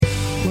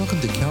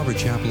to Calvary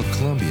Chapel of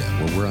Columbia,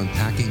 where we're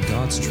unpacking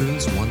God's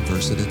truths one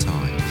verse at a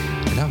time.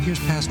 And now here's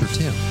Pastor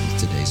Tim with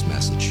today's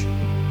message.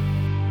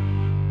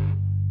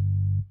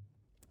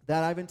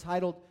 That I've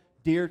entitled,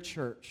 Dear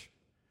Church.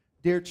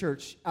 Dear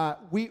Church,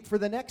 for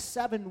the next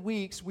 7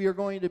 weeks, we are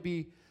going to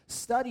be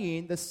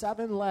studying the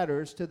 7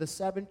 letters to the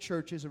 7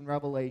 churches in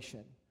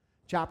Revelation,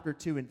 chapter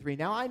 2 and 3.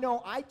 Now, I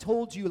know I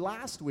told you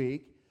last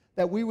week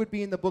that we would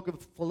be in the book of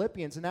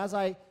Philippians, and as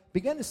I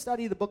began to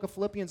study the book of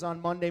Philippians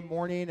on Monday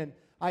morning, and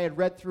I had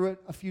read through it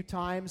a few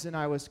times, and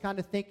I was kind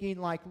of thinking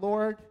like,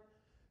 Lord,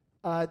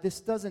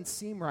 this doesn't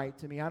seem right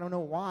to me. I don't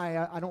know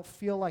why. I don't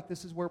feel like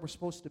this is where we're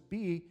supposed to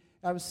be.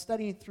 I was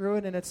studying through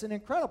it, and it's an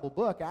incredible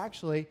book,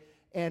 actually,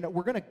 and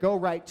we're going to go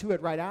right to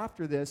it right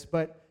after this,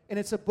 and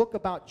it's a book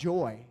about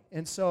joy.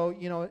 And so,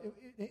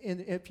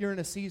 if you're in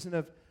a season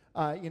of,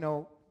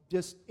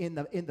 just in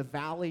the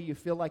valley, you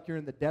feel like you're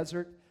in the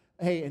desert,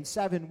 hey, in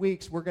 7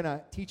 weeks, we're going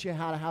to teach you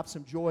how to have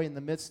some joy in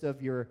the midst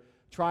of your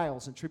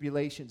trials and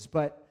tribulations.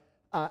 But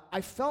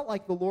I felt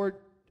like the Lord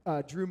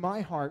drew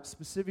my heart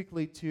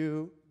specifically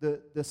to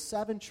the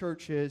 7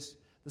 churches,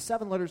 the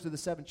 7 letters to the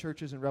 7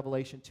 churches in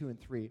Revelation 2 and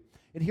 3.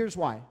 And here's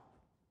why.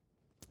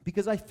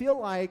 Because I feel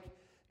like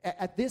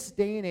at this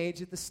day and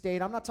age, at the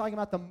state, I'm not talking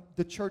about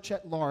the church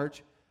at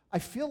large, I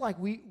feel like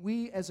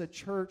we as a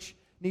church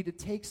need to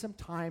take some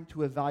time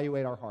to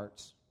evaluate our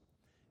hearts.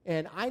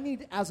 And I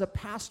need, as a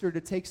pastor, to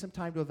take some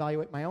time to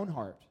evaluate my own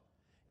heart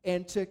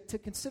and to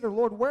consider,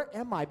 Lord, where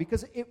am I?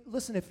 Because,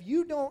 listen, if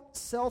you don't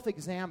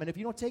self-examine, if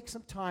you don't take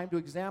some time to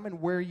examine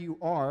where you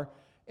are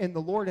in the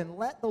Lord and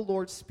let the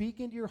Lord speak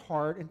into your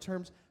heart in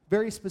terms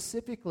very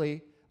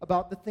specifically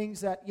about the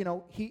things that,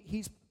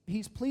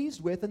 He's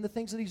pleased with and the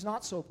things that He's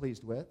not so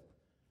pleased with,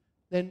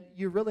 then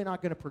you're really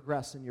not going to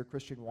progress in your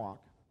Christian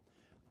walk.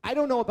 I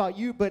don't know about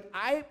you, but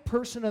I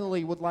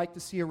personally would like to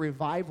see a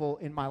revival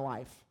in my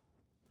life.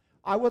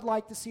 I would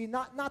like to see,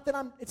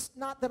 it's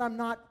not that I'm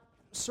not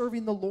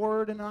serving the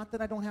Lord and not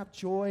that I don't have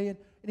joy and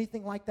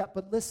anything like that,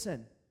 but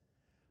listen,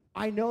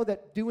 I know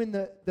that doing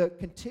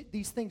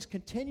these things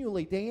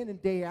continually, day in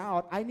and day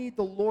out, I need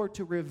the Lord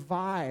to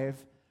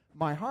revive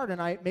my heart,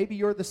 and maybe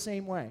you're the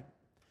same way.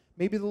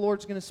 Maybe the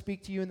Lord's going to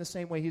speak to you in the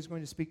same way He's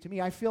going to speak to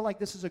me. I feel like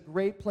this is a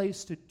great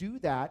place to do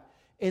that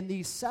in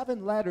these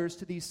 7 letters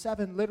to these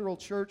 7 literal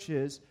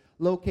churches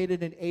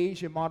located in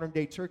Asia,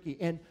 modern-day Turkey.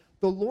 And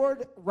the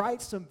Lord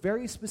writes some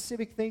very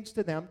specific things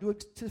to them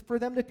for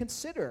them to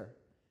consider.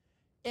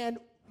 And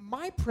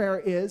my prayer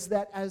is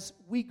that as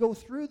we go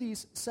through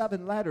these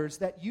 7 letters,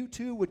 that you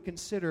too would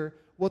consider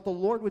what the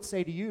Lord would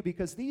say to you,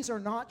 because these are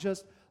not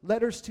just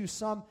letters to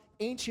some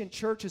ancient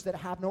churches that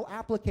have no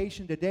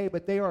application today,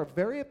 but they are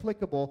very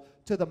applicable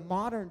to the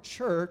modern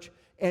church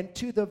and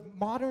to the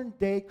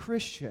modern-day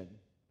Christian.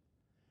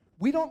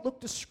 We don't look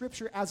to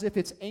Scripture as if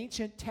it's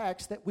ancient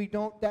text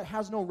that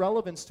has no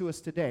relevance to us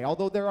today,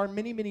 although there are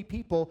many, many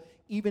people,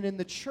 even in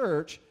the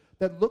church,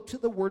 that look to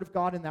the Word of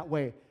God in that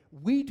way.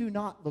 We do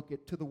not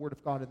look to the Word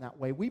of God in that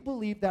way. We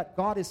believe that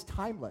God is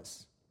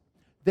timeless.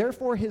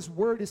 Therefore, His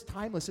Word is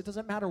timeless. It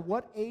doesn't matter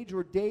what age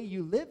or day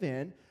you live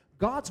in,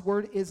 God's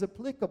Word is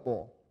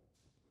applicable.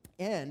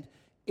 And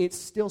it's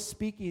still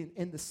speaking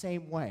in the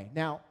same way.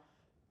 Now,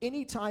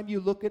 anytime you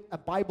look at a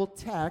Bible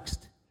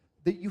text,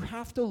 that you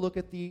have to look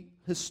at the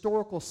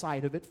historical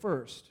side of it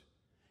first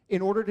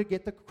in order to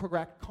get the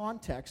correct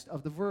context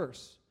of the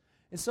verse.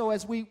 And so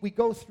as we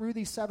go through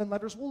these 7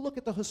 letters, we'll look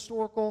at the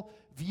historical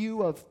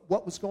view of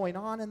what was going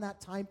on in that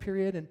time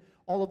period and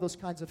all of those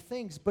kinds of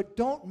things. But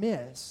don't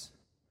miss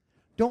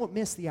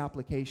the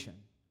application.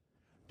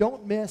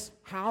 Don't miss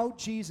how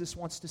Jesus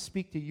wants to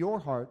speak to your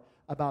heart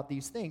about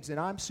these things. And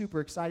I'm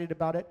super excited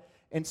about it.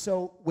 And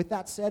so with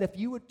that said, if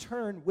you would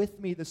turn with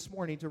me this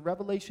morning to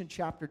Revelation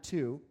chapter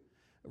 2.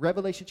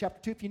 Revelation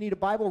chapter 2. If you need a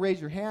Bible, raise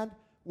your hand.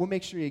 We'll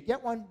make sure you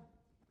get one.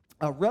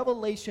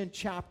 Revelation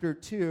chapter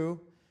 2,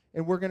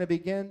 and we're going to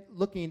begin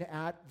looking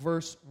at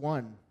verse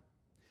 1.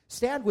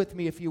 Stand with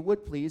me if you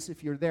would, please,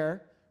 if you're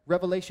there.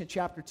 Revelation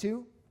chapter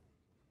 2.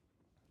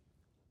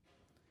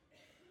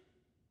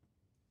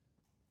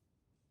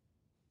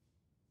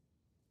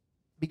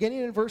 Beginning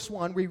in verse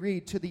 1, we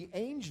read, "To the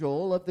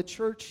angel of the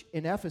church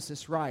in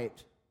Ephesus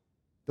write,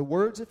 the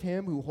words of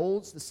Him who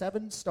holds the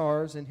 7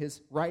 stars in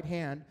His right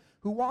hand,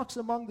 who walks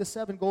among the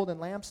 7 golden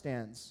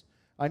lampstands.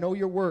 I know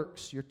your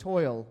works, your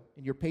toil,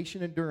 and your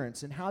patient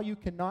endurance, and how you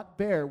cannot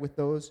bear with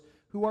those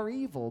who are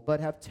evil, but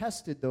have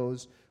tested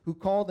those who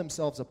call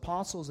themselves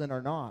apostles and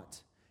are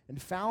not,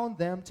 and found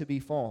them to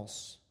be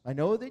false. I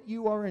know that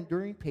you are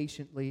enduring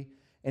patiently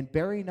and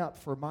bearing up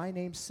for my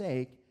name's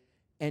sake,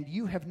 and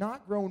you have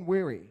not grown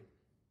weary.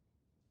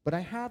 But I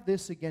have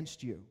this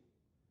against you,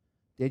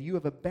 that you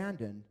have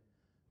abandoned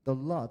the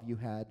love you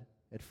had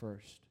at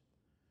first."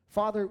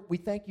 Father, we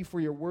thank you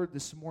for your word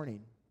this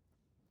morning.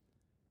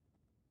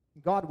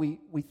 God, we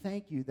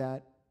thank you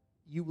that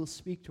you will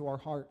speak to our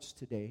hearts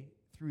today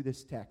through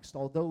this text,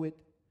 although it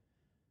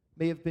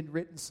may have been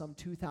written some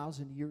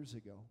 2,000 years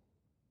ago.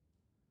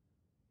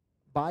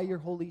 By your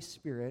Holy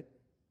Spirit,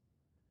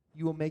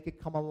 you will make it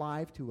come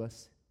alive to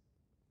us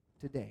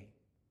today.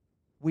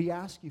 We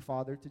ask you,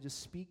 Father, to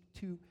just speak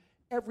to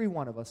every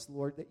one of us,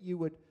 Lord, that you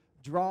would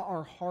draw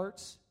our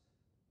hearts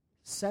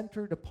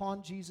centered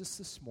upon Jesus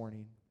this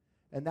morning,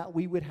 and that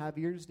we would have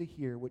ears to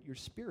hear what your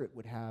Spirit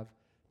would have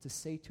to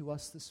say to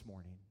us this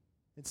morning.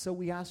 And so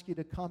we ask you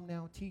to come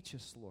now, teach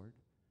us, Lord,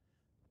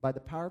 by the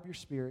power of your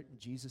Spirit, in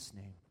Jesus'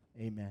 name.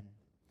 Amen.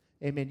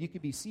 Amen. You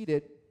can be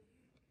seated.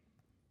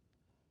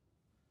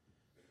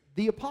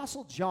 The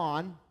Apostle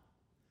John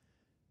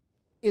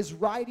is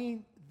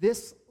writing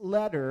this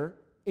letter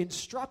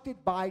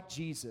instructed by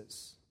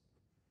Jesus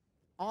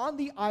on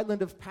the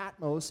island of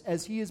Patmos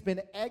as he has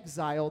been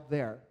exiled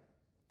there.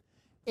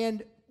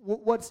 And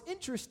what's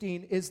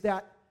interesting is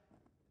that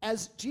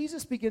as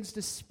Jesus begins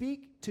to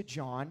speak to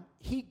John,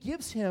 he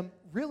gives him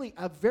really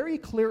a very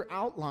clear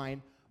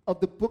outline of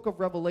the book of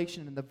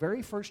Revelation in the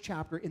very first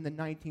chapter in the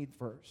 19th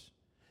verse.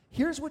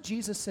 Here's what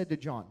Jesus said to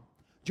John.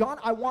 John,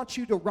 I want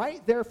you to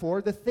write,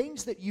 therefore, the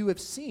things that you have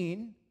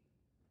seen,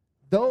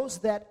 those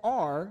that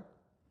are,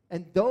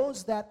 and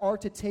those that are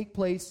to take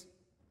place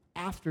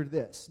after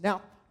this.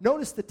 Now,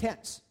 notice the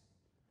tense.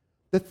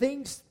 The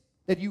things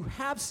that you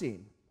have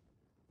seen,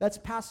 that's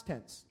past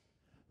tense.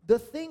 The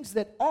things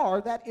that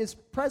are, that is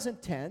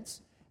present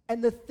tense.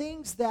 And the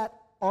things that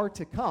are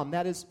to come,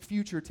 that is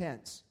future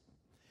tense.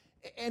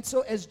 And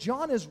so as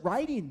John is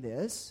writing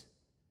this,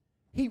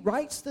 he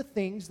writes the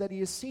things that he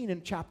has seen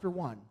in chapter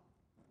 1.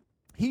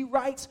 He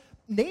writes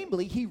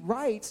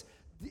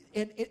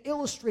and it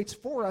illustrates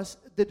for us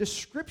the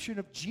description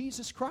of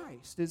Jesus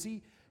Christ as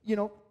he,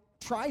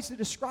 tries to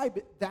describe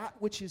that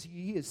which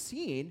he is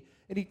seeing.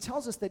 And he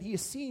tells us that he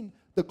has seen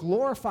the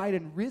glorified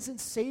and risen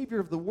Savior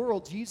of the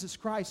world, Jesus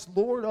Christ,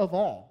 Lord of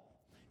all.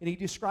 And he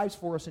describes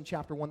for us in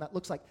chapter 1 that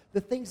looks like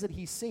the things that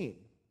he's seen.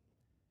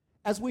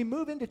 As we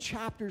move into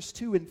chapters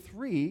 2 and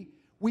 3,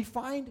 we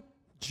find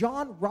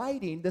John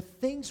writing the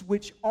things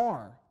which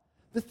are.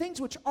 The things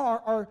which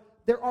are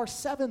there are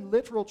 7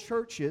 literal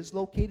churches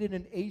located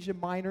in Asia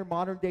Minor,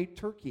 modern-day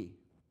Turkey.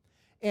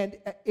 And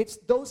it's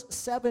those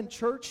 7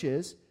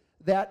 churches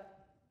that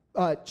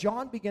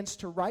John begins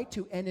to write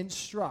to and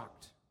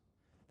instruct.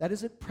 That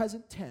is at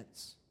present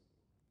tense.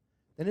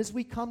 Then as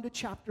we come to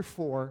chapter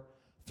 4,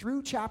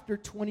 through chapter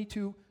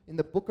 22 in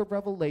the book of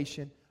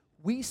Revelation,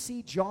 we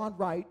see John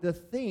write the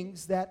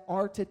things that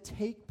are to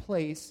take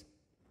place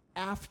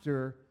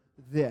after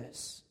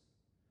this.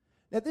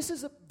 Now, this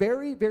is a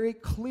very, very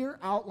clear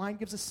outline,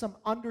 gives us some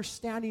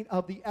understanding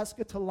of the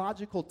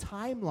eschatological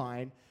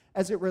timeline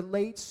as it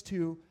relates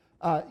to,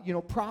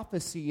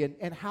 prophecy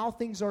and how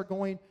things are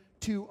going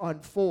to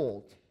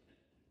unfold.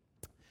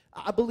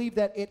 I believe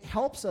that it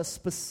helps us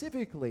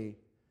specifically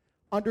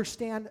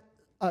understand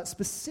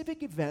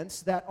specific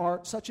events that are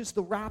such as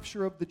the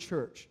rapture of the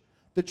church,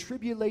 the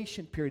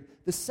tribulation period,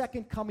 the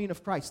second coming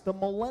of Christ, the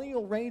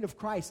millennial reign of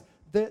Christ,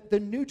 the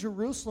new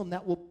Jerusalem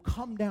that will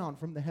come down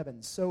from the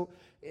heavens. So,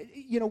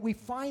 we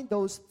find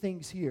those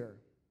things here.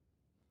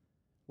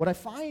 What I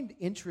find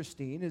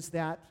interesting is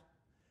that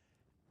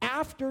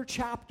after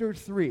chapter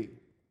 3,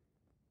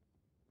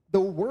 the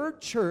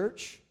word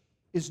church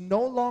is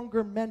no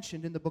longer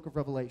mentioned in the book of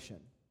Revelation.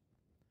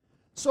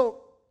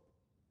 So,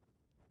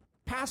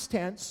 past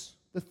tense,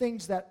 the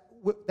things that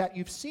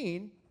you've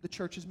seen, the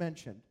church is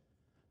mentioned.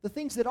 The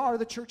things that are,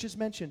 the church is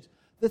mentioned.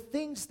 The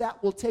things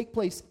that will take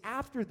place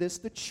after this,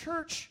 the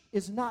church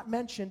is not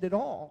mentioned at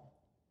all.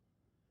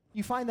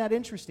 You find that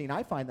interesting.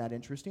 I find that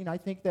interesting. I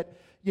think that,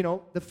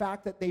 the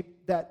fact that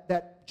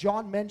that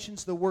John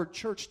mentions the word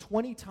church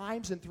 20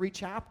 times in 3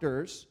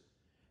 chapters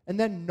and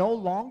then no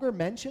longer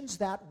mentions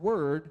that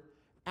word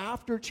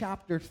after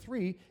chapter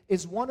 3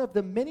 is one of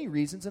the many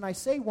reasons, and I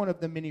say one of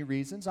the many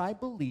reasons, I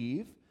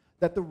believe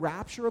that the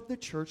rapture of the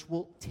church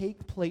will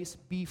take place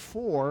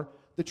before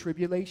the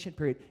tribulation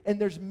period. And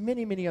there's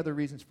many, many other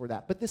reasons for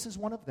that, but this is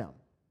one of them.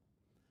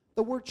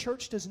 The word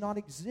church does not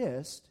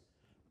exist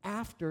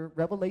after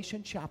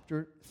Revelation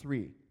chapter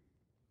 3.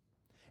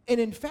 And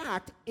in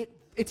fact,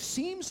 it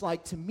seems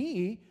like to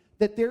me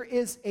that there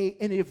is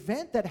an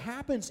event that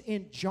happens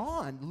in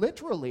John,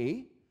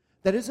 literally,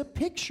 that is a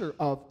picture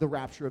of the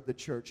rapture of the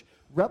church.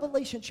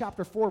 Revelation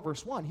chapter 4,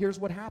 verse 1, here's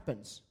what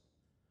happens.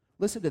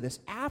 Listen to this.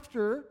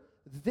 After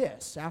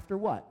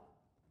what?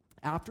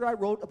 After I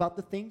wrote about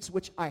the things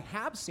which I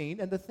have seen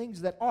and the things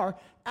that are,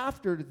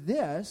 after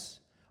this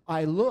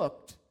I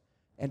looked,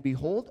 and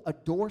behold, a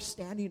door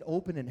standing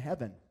open in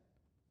heaven.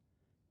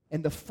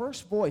 And the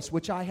first voice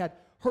which I had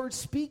heard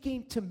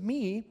speaking to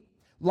me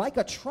like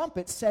a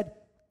trumpet said,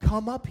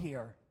 "Come up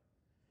here,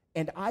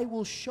 and I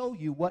will show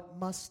you what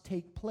must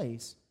take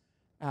place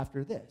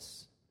after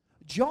this."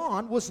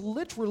 John was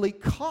literally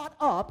caught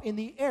up in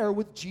the air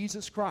with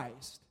Jesus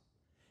Christ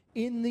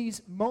in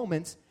these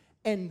moments,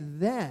 and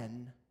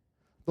then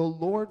the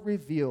Lord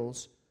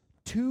reveals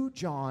to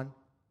John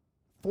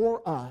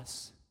for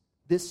us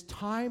this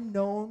time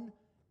known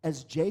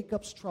as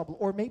Jacob's trouble,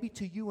 or maybe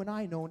to you and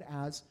I known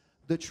as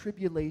the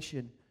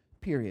tribulation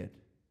period.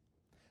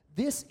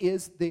 This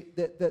is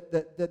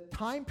the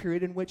time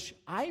period in which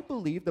I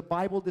believe the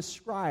Bible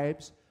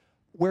describes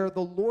where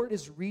the Lord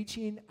is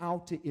reaching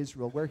out to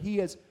Israel, where he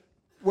is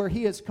where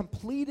he has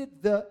completed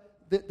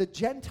the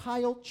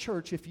Gentile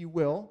church, if you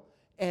will,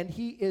 and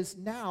he is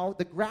now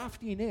the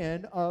grafting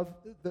in of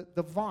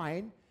the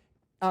vine,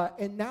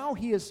 and now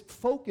he is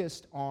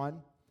focused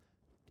on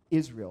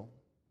Israel,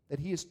 that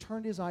he has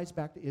turned his eyes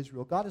back to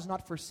Israel. God has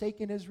not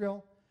forsaken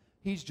Israel.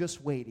 He's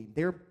just waiting.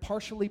 They're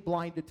partially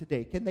blinded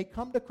today. Can they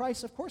come to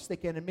Christ? Of course they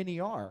can, and many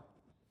are.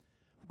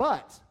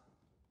 But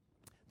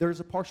there's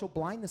a partial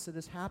blindness that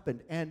has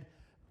happened. And,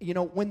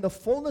 when the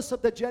fullness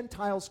of the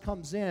Gentiles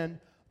comes in,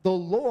 the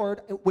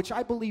Lord, which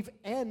I believe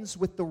ends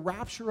with the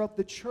rapture of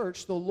the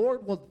church, the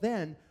Lord will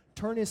then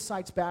turn his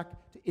sights back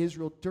to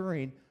Israel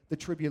during the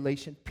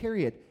tribulation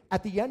period.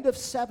 At the end of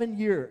 7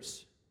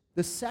 years,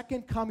 the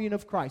second coming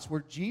of Christ,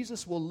 where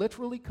Jesus will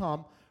literally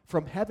come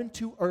from heaven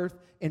to earth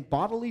in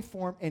bodily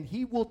form, and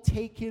he will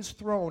take his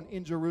throne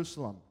in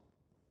Jerusalem.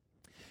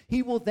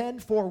 He will then,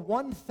 for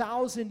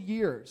 1,000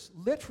 years,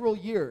 literal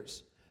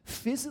years,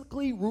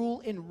 physically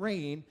rule and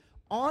reign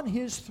on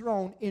his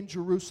throne in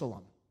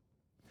Jerusalem.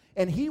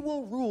 And he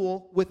will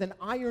rule with an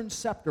iron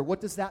scepter.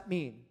 What does that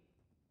mean?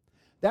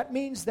 That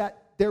means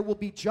that there will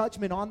be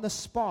judgment on the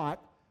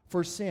spot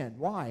for sin.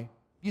 Why?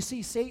 You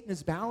see, Satan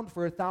is bound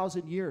for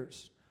 1,000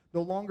 years.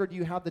 No longer do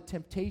you have the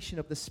temptation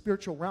of the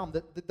spiritual realm,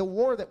 the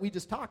war that we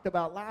just talked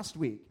about last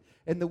week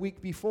and the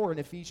week before in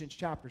Ephesians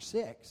chapter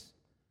 6.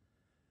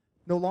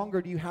 No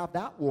longer do you have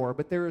that war,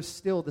 but there is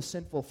still the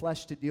sinful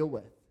flesh to deal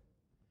with.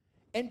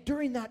 And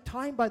during that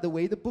time, by the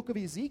way, the book of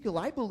Ezekiel,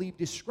 I believe,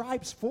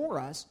 describes for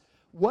us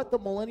what the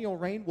millennial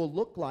reign will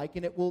look like,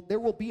 and there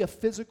will be a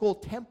physical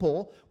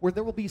temple where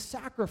there will be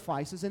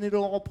sacrifices, and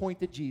it'll all point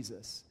to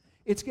Jesus.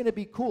 It's going to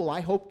be cool. I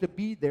hope to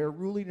be there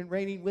ruling and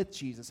reigning with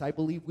Jesus. I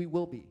believe we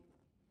will be.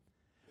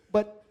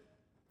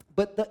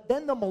 But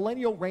then the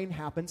millennial reign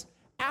happens.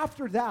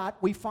 After that,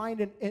 we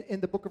find in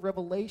the book of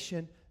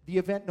Revelation the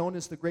event known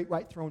as the Great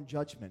White Throne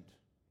Judgment.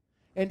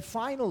 And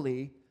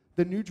finally,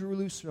 the New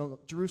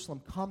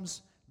Jerusalem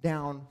comes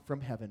down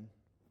from heaven.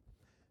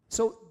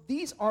 So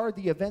these are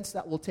the events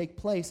that will take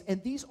place,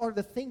 and these are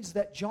the things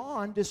that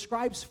John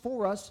describes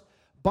for us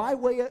by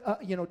way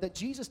of, that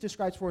Jesus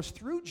describes for us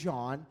through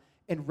John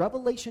in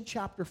Revelation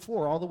chapter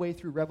 4 all the way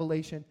through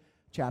Revelation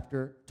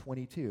chapter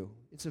 22.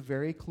 It's a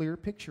very clear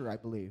picture, I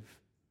believe.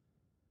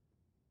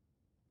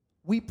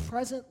 We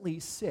presently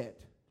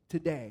sit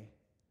today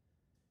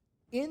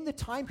in the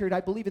time period, I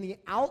believe, in the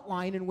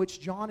outline in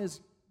which John has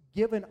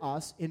given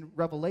us in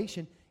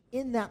Revelation,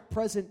 in that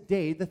present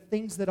day, the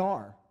things that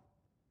are.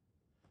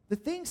 The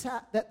things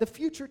that the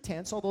future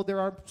tense, although there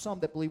are some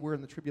that believe we're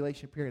in the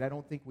tribulation period, I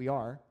don't think we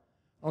are.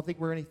 I don't think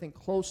we're anything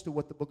close to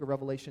what the book of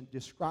Revelation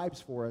describes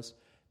for us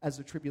as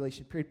the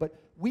tribulation period. But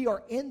we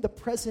are in the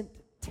present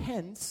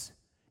tense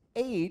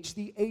age,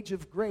 the age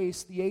of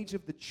grace, the age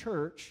of the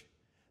church,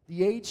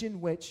 the age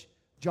in which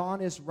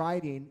John is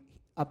writing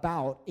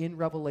about in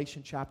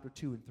Revelation chapter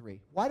 2 and 3.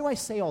 Why do I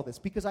say all this?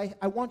 Because I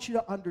want you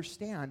to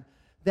understand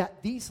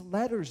that these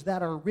letters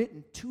that are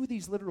written to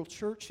these literal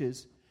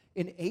churches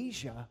in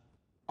Asia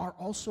are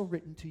also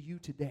written to you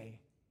today.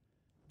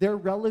 They're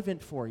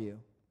relevant for you.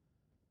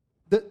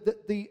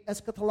 The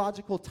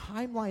eschatological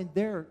timeline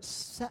there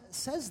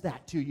says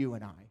that to you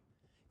and I.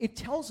 It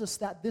tells us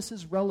that this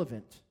is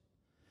relevant,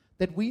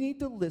 that we need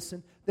to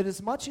listen, that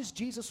as much as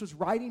Jesus was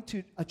writing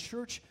to a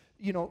church,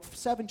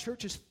 7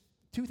 churches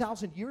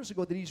 2,000 years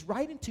ago, that he's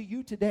writing to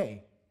you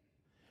today,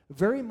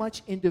 very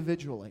much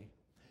individually.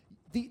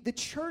 The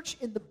church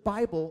in the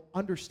Bible,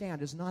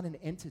 understand, is not an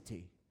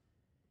entity.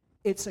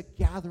 It's a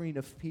gathering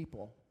of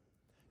people.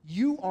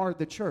 You are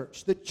the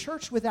church. The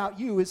church without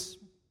you is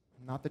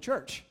not the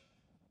church.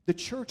 The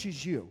church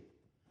is you.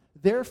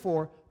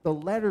 Therefore, the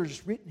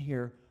letters written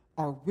here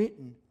are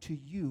written to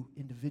you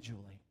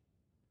individually.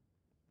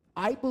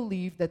 I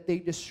believe that they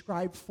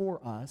describe for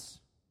us,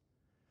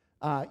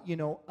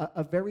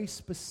 a very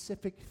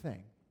specific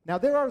thing. Now,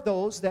 there are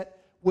those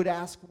that would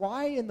ask,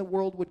 why in the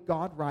world would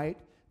God write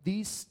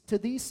to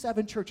these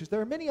 7 churches? There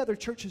are many other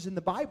churches in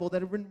the Bible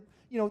that have been,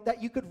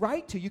 that you could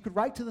write to. You could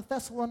write to the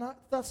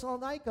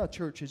Thessalonica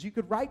churches. You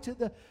could write to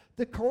the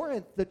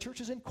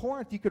churches in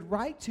Corinth. You could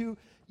write to,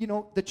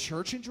 the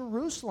church in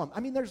Jerusalem. I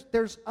mean,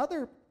 there's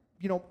other,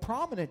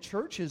 prominent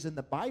churches in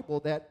the Bible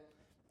that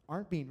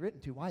aren't being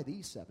written to. Why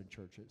these 7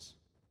 churches?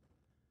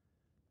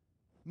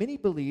 Many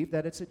believe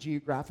that it's a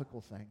geographical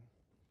thing,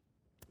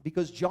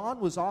 because John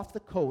was off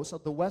the coast,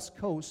 of the west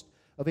coast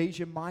of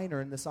Asia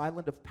Minor, in this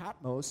island of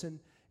Patmos, and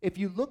if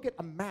you look at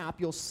a map,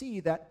 you'll see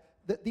that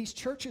these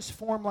churches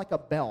form like a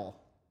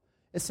bell.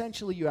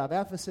 Essentially, you have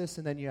Ephesus,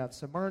 and then you have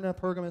Smyrna,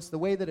 Pergamos. The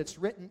way that it's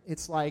written,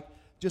 it's like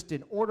just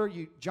in order.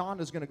 John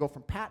is going to go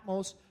from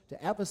Patmos to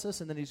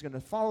Ephesus, and then he's going to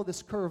follow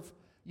this curve,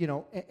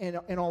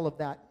 and all of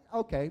that.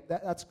 Okay,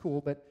 that's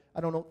cool, but I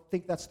don't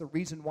think that's the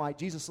reason why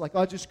Jesus is like,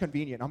 oh, it's just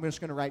convenient. I'm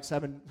just going to write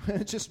 7.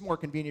 It's just more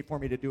convenient for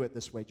me to do it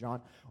this way,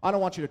 John. I don't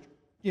want you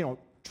to,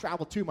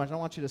 travel too much. I don't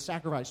want you to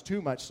sacrifice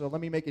too much, so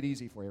let me make it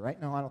easy for you, right?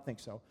 No, I don't think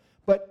so.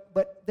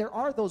 But there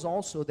are those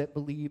also that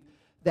believe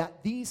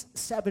that these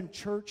 7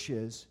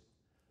 churches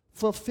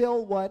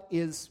fulfill what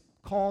is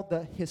called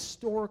the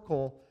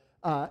historical,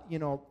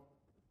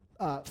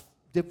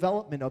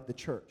 development of the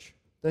church,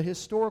 the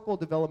historical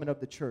development of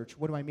the church.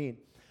 What do I mean?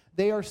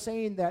 They are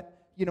saying that,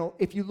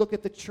 if you look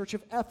at the church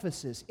of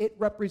Ephesus, it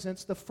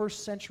represents the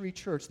first century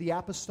church, the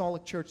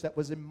apostolic church that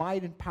was in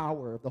might and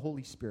power of the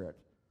Holy Spirit.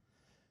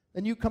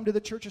 Then you come to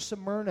the church of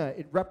Smyrna.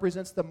 It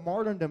represents the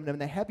martyrdom and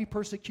the heavy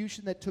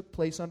persecution that took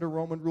place under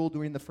Roman rule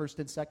during the 1st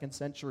and 2nd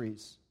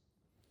centuries.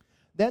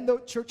 Then the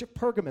church of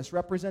Pergamos,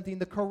 representing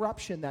the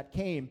corruption that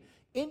came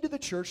into the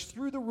church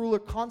through the ruler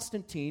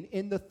Constantine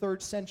in the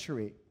 3rd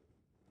century.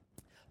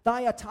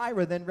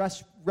 Thyatira then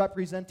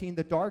representing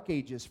the Dark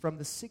Ages from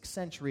the 6th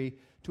century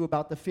to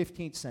about the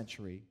 15th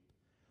century.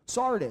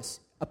 Sardis,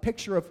 a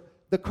picture of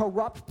the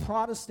corrupt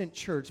Protestant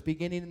church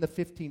beginning in the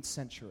 15th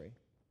century.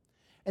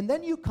 And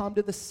then you come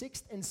to the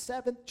 6th and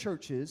 7th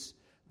churches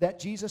that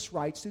Jesus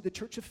writes to, the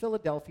church of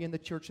Philadelphia and the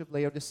church of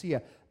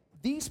Laodicea.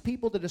 These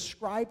people that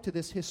ascribe to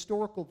this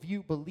historical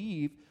view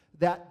believe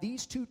that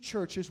these two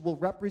churches will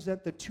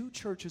represent the two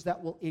churches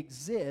that will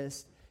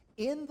exist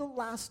in the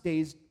last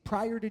days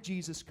prior to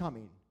Jesus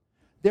coming.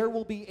 There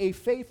will be a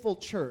faithful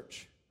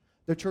church,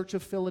 the church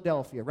of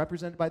Philadelphia,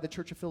 represented by the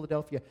church of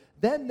Philadelphia.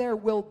 Then there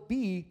will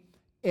be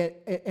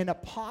an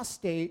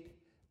apostate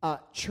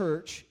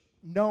church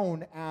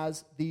known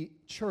as the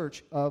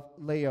church of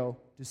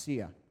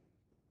Laodicea.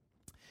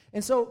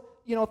 And so,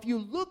 if you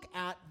look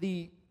at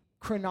the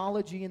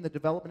chronology and the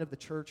development of the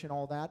church and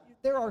all that,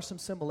 there are some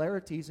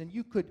similarities, and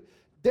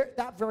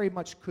that very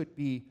much could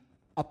be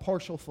a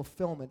partial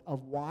fulfillment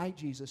of why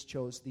Jesus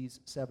chose these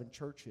 7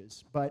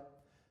 churches. But,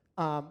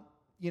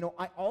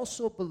 I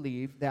also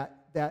believe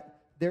that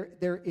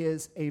there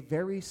is a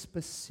very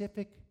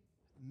specific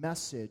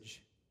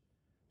message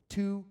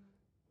to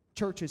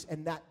churches,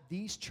 and that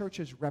these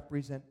churches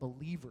represent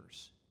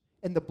believers,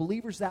 and the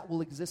believers that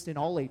will exist in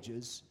all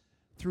ages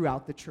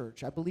throughout the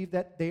church. I believe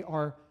that they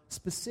are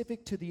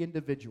specific to the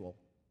individual.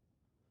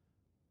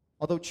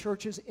 Although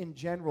churches in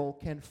general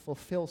can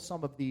fulfill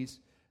some of these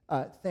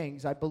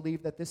things, I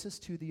believe that this is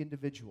to the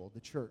individual,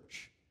 the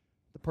church,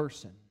 the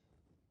person.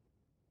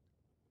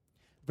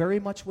 Very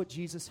much what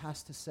Jesus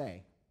has to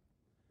say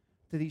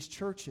to these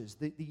churches.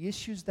 The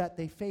issues that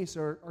they face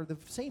are the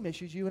same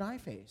issues you and I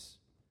face.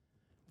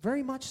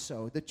 Very much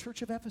so. The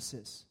church of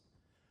Ephesus,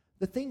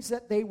 the things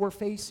that they were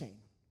facing,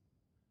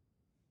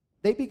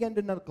 they began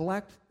to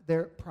neglect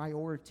their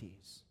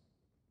priorities.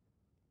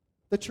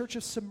 The church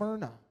of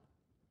Smyrna,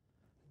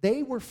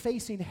 they were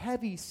facing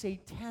heavy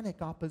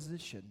satanic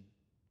opposition.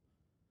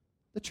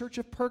 The church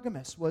of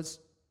Pergamos was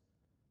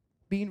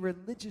being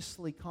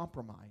religiously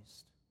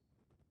compromised.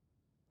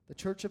 The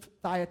church of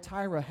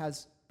Thyatira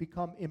has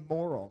become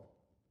immoral.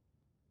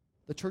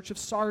 The church of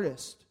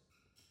Sardis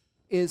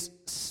is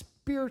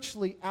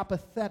spiritually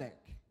apathetic.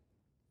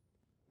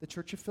 The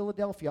church of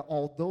Philadelphia,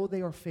 although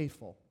they are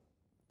faithful,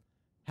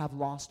 have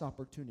lost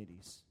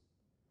opportunities.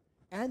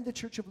 And the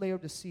church of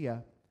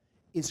Laodicea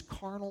is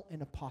carnal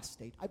and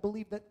apostate. I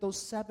believe that those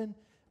seven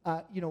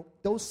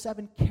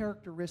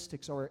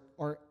characteristics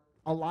are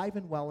alive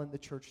and well in the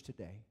church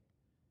today.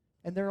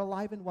 And they're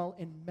alive and well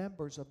in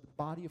members of the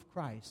body of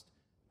Christ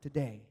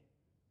today.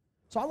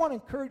 So I want to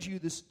encourage you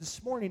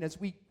this morning as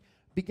we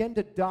begin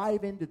to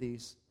dive into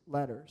these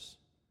letters,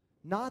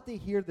 not to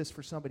hear this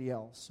for somebody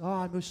else. Oh,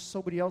 I wish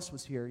somebody else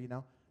was here,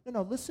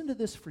 No, listen to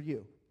this for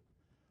you.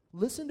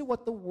 Listen to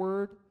what the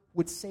Word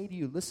would say to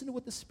you. Listen to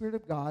what the Spirit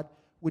of God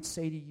would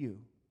say to you.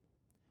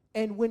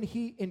 And when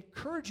He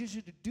encourages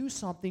you to do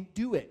something,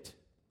 do it.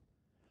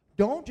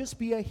 Don't just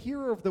be a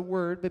hearer of the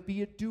Word, but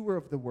be a doer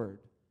of the Word.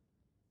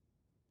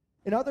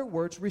 In other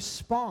words,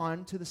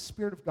 respond to the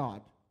Spirit of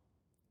God.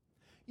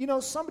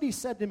 Somebody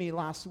said to me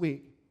last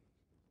week,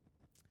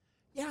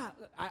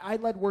 I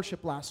led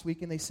worship last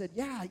week, and they said,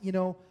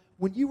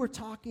 when you were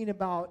talking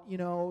about,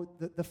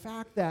 the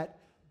fact that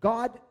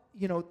God,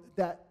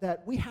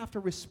 that we have to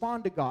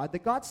respond to God,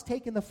 that God's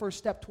taken the first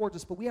step towards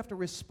us, but we have to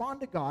respond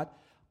to God,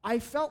 I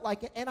felt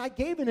like it, and I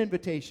gave an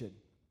invitation.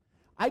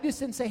 I just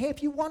didn't say, hey,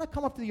 if you want to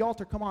come up to the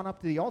altar, come on up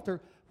to the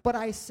altar, but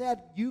I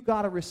said, you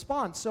got to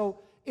respond.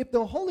 So if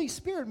the Holy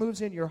Spirit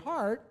moves in your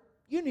heart,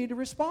 you need to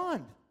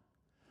respond.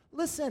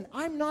 Listen,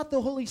 I'm not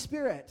the Holy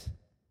Spirit.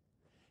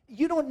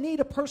 You don't need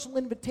a personal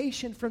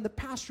invitation from the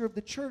pastor of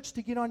the church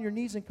to get on your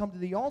knees and come to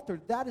the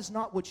altar. That is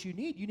not what you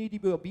need. You need to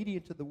be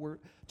obedient to the word,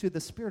 to the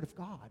Spirit of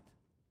God.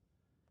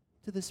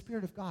 To the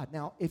Spirit of God.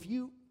 Now, if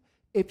you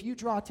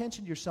draw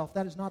attention to yourself,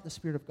 that is not the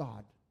Spirit of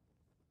God.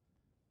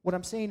 What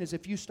I'm saying is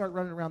if you start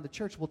running around the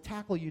church, we'll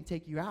tackle you and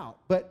take you out.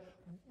 But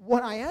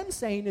what I am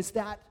saying is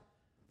that,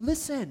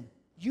 listen,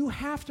 you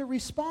have to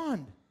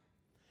respond.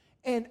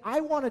 And I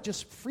want to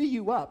just free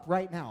you up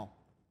right now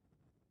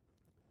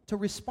to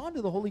respond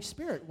to the Holy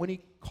Spirit when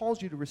He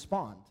calls you to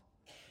respond.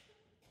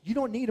 You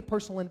don't need a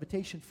personal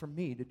invitation from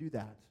me to do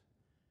that.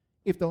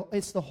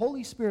 It's the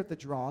Holy Spirit that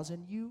draws,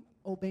 and you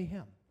obey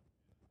Him.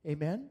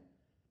 Amen?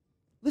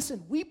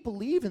 Listen, we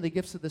believe in the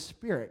gifts of the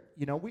Spirit.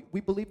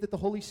 We believe that the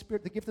Holy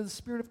Spirit, the gift of the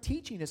Spirit of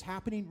teaching is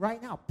happening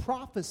right now.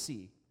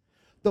 Prophecy,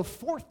 the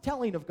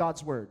foretelling of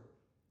God's Word.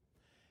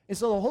 And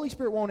so the Holy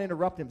Spirit won't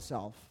interrupt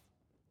Himself,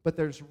 but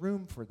there's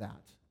room for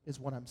that, is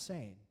what I'm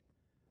saying.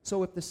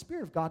 So if the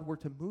Spirit of God were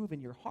to move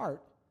in your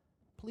heart,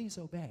 please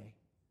obey.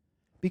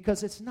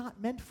 Because it's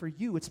not meant for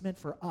you, it's meant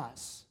for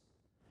us.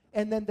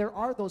 And then there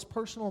are those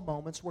personal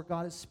moments where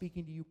God is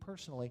speaking to you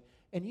personally,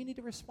 and you need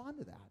to respond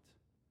to that.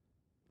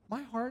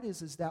 My heart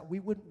is that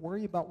we wouldn't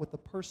worry about what the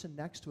person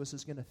next to us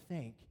is going to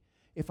think.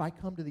 If I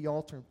come to the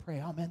altar and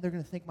pray, oh man, they're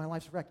going to think my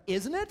life's a wreck.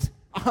 Isn't it?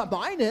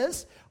 Mine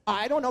is.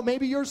 I don't know.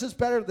 Maybe yours is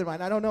better than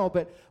mine. I don't know.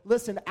 But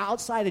listen,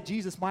 outside of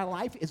Jesus, my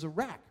life is a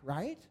wreck,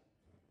 right?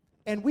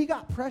 And we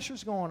got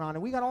pressures going on,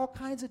 and we got all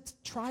kinds of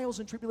trials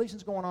and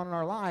tribulations going on in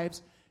our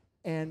lives.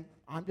 And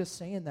I'm just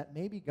saying that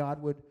maybe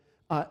God would,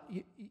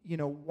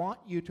 want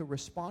you to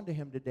respond to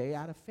Him today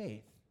out of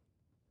faith,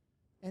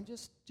 and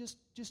just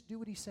do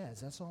what He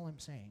says. That's all I'm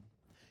saying.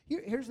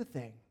 Here's the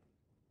thing: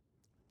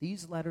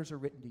 these letters are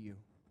written to you,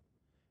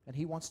 and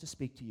He wants to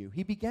speak to you.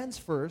 He begins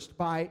first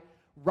by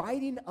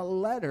writing a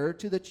letter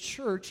to the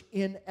church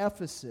in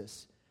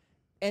Ephesus,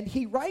 and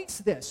he writes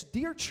this: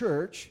 "Dear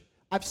church."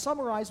 I've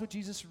summarized what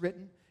Jesus has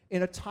written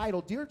in a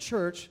title: "Dear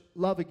Church,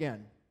 Love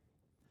Again."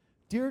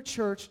 Dear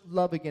Church,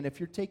 Love Again. If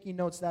you're taking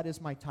notes, that is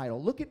my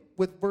title. Look at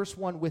with verse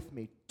 1 with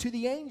me. "To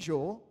the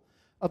angel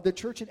of the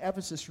church in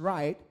Ephesus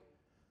write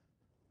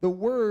the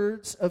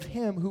words of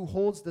him who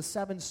holds the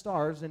 7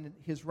 stars in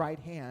his right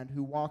hand,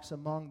 who walks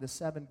among the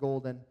 7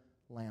 golden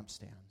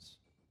lampstands."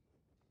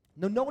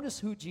 Now notice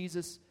who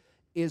Jesus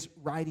is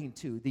writing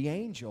to: the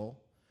angel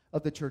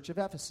of the church of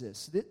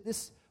Ephesus.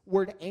 This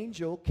word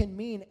angel can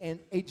mean an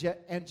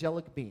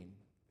angelic being.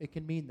 It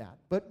can mean that.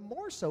 But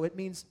more so, it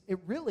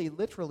really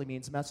literally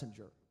means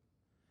messenger.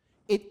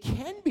 It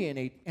can be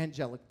an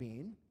angelic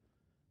being,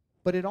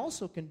 but it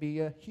also can be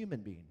a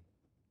human being.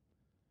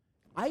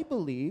 I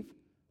believe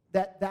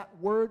that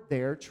word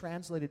there,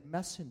 translated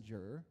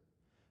messenger,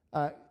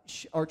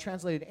 or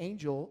translated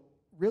angel,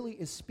 really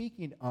is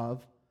speaking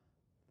of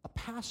a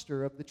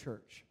pastor of the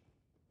church.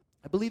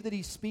 I believe that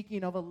he's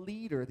speaking of a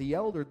leader, the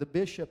elder, the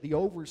bishop, the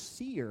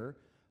overseer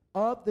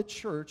of the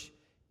church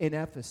in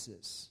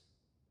Ephesus.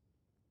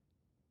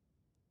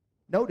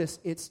 Notice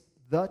it's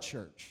the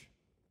church.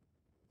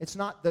 It's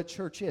not the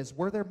church is.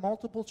 Were there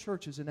multiple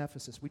churches in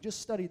Ephesus? We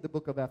just studied the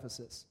book of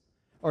Ephesus,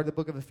 or the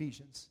book of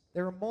Ephesians.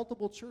 There are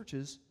multiple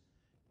churches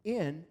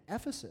in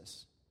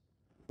Ephesus.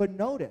 But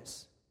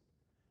notice,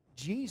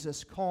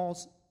 Jesus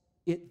calls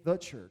it the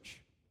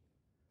church.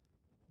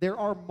 There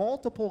are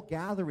multiple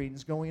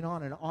gatherings going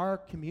on in our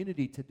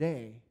community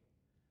today.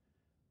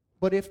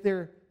 But if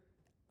their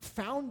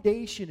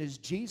foundation is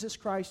Jesus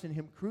Christ and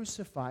Him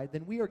crucified,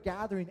 then we are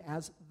gathering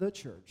as the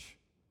church.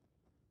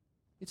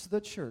 It's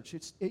the church.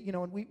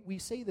 And we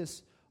say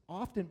this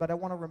often, but I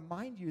want to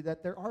remind you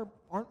that there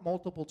aren't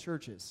multiple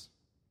churches.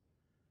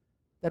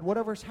 That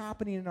whatever's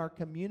happening in our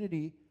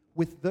community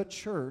with the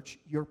church,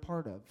 you're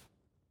part of.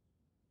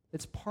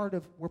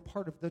 We're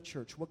part of the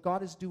church. What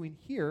God is doing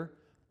here,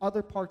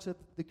 other parts of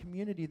the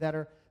community that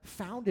are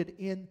founded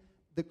in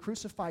the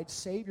crucified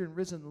Savior and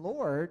risen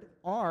Lord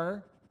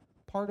are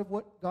part of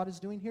what God is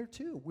doing here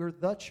too. We're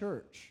the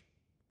church.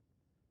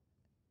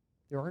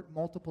 There aren't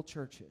multiple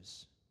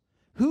churches.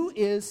 Who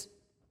is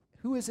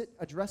it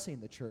addressing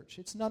the church?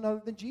 It's none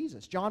other than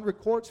Jesus. John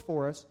records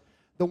for us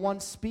the one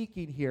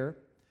speaking here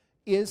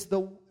is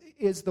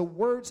the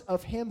words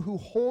of him who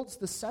holds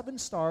the 7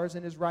 stars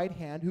in his right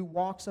hand, who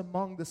walks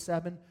among the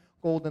 7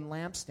 golden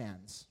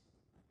lampstands.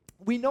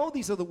 We know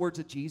these are the words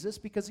of Jesus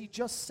because he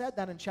just said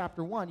that in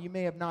chapter 1. You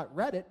may have not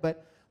read it,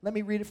 but let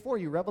me read it for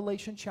you.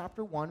 Revelation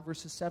chapter 1,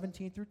 verses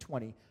 17 through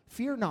 20.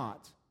 "Fear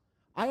not,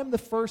 I am the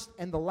first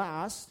and the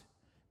last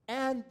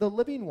and the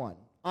living one.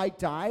 I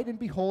died, and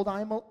behold, I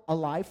am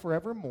alive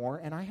forevermore,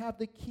 and I have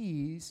the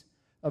keys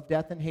of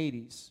death and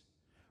Hades.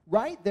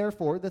 Write,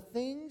 therefore, the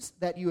things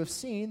that you have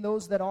seen,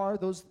 those that are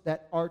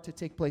to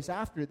take place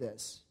after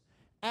this.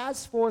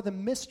 As for the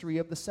mystery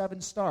of the 7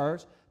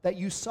 stars that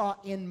you saw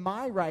in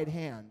my right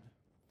hand,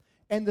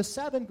 and the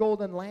 7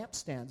 golden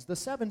lampstands," the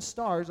 7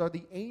 stars are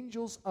the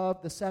angels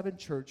of the 7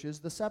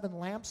 churches. The 7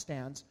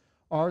 lampstands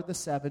are the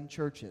 7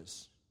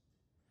 churches.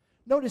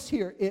 Notice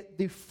here,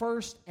 the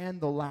first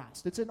and the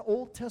last. It's an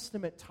Old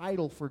Testament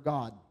title for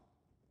God.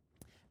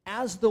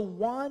 As the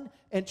one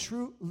and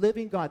true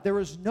living God. There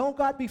is no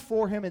God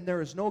before him, and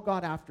there is no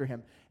God after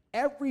him.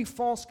 Every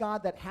false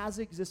god that has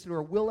existed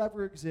or will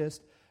ever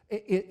exist,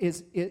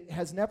 it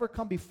has never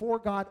come before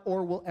God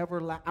or will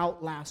ever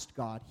outlast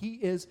God. He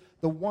is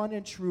the one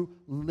and true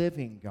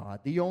living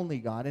God, the only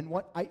God. And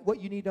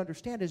what you need to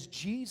understand is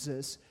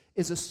Jesus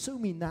is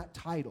assuming that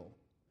title,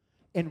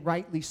 and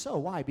rightly so.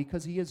 Why?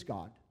 Because he is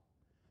God.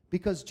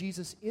 Because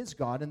Jesus is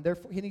God, and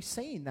therefore, and he's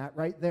saying that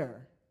right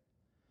there.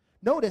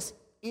 Notice,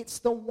 it's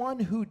the one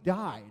who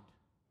died,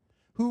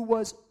 who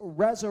was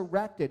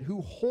resurrected,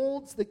 who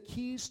holds the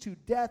keys to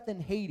death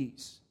and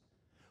Hades.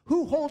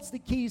 Who holds the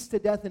keys to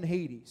death and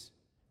Hades?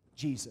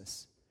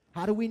 Jesus.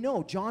 How do we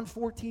know? John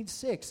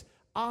 14:6.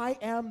 "I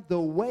am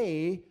the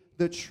way,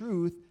 the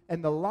truth,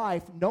 and the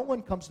life. No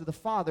one comes to the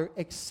Father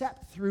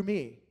except through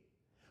me."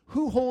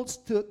 Who holds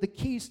the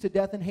keys to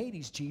death and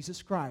Hades?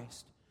 Jesus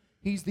Christ.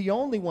 He's the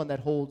only one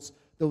that holds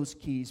those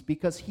keys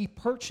because he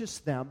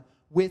purchased them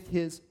with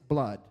his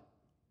blood.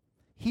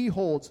 He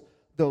holds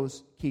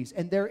those keys.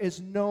 And there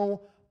is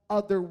no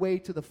other way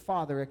to the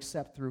Father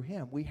except through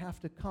him. We have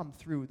to come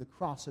through the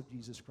cross of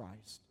Jesus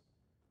Christ.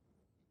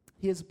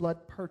 His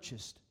blood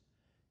purchased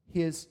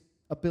his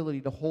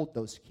ability to hold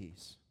those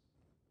keys.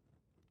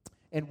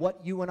 And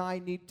what you and I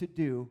need to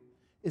do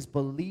is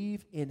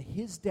believe in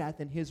his death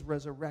and his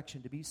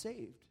resurrection to be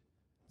saved.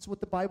 That's what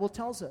the Bible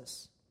tells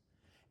us.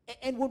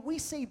 And when we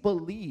say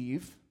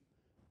believe,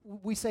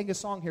 we sang a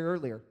song here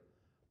earlier.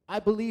 I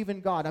believe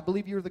in God. I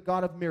believe you're the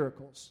God of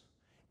miracles.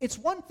 It's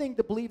one thing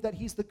to believe that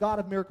he's the God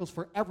of miracles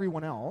for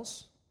everyone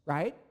else,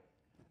 right?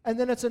 And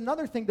then it's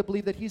another thing to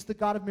believe that he's the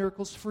God of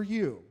miracles for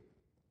you.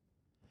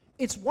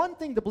 It's one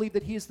thing to believe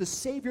that he is the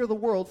Savior of the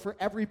world for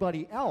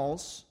everybody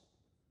else,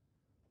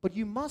 but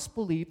you must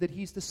believe that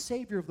he's the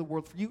Savior of the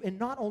world for you. And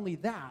not only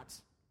that,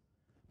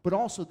 but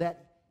also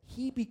that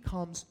he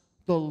becomes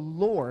the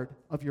Lord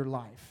of your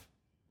life.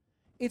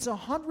 It's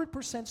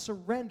 100%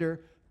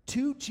 surrender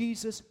to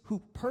Jesus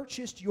who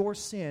purchased your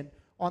sin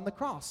on the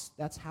cross.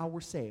 That's how we're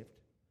saved.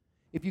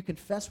 If you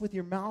confess with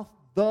your mouth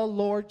the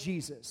Lord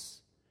Jesus,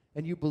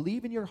 and you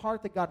believe in your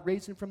heart that God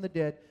raised him from the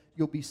dead,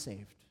 you'll be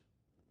saved.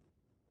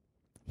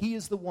 He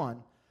is the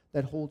one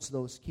that holds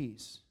those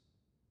keys.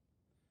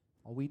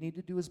 All we need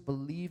to do is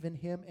believe in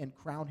him and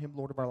crown him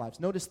Lord of our lives.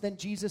 Notice then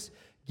Jesus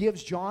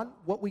gives John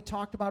what we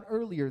talked about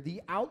earlier,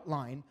 the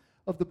outline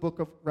of the book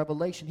of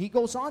Revelation. He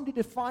goes on to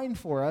define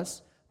for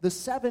us the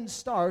 7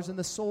 stars and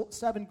the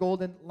 7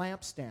 golden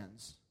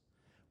lampstands,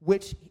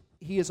 which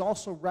he is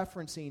also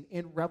referencing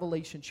in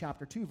Revelation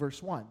chapter 2,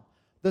 verse 1.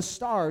 The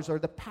stars are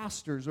the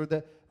pastors or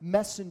the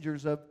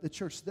messengers of the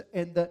church,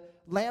 and the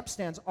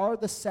lampstands are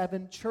the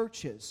 7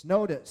 churches.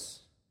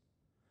 Notice,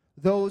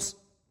 those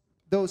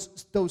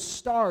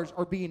stars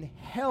are being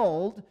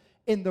held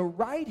in the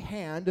right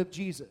hand of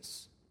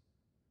Jesus.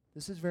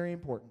 This is very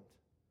important.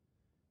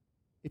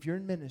 If you're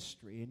in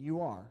ministry, and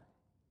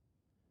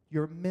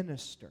you're a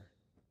minister.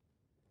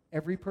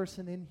 Every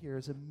person in here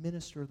is a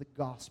minister of the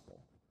gospel.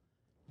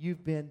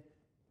 You've been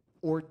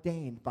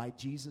ordained by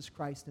Jesus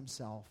Christ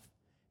himself.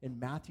 In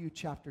Matthew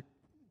chapter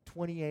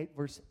 28,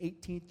 verse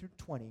 18 through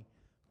 20,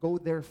 go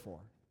therefore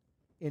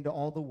into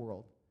all the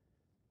world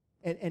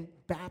and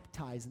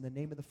baptize in the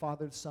name of the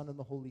Father, the Son, and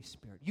the Holy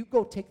Spirit. You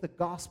go take the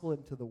gospel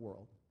into the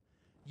world.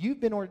 You've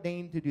been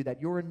ordained to do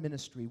that. You're in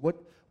ministry.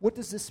 What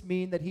does this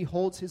mean that he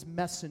holds his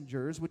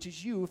messengers, which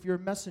is you? If you're a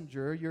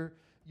messenger,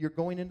 you're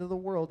going into the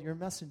world, you're a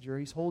messenger.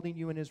 He's holding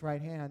you in his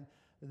right hand.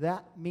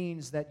 That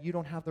means that you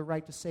don't have the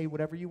right to say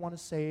whatever you want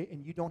to say,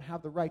 and you don't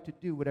have the right to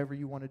do whatever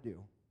you want to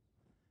do.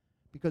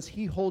 Because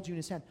he holds you in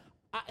his hand.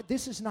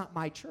 This is not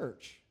my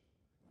church.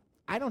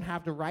 I don't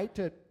have the right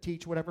to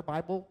teach whatever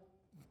Bible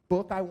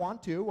book I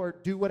want to or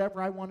do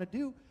whatever I want to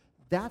do.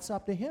 That's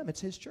up to him.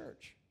 It's his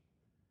church.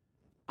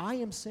 I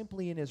am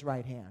simply in his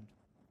right hand.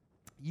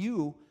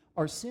 You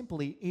are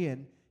simply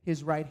in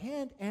his right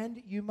hand,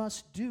 and you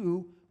must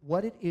do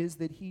what it is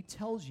that he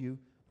tells you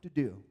to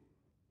do.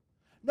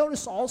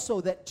 Notice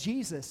also that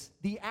Jesus,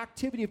 the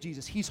activity of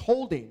Jesus, he's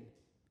holding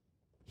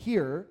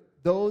here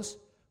those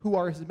who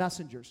are his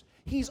messengers.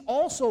 He's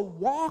also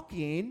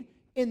walking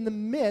in the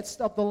midst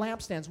of the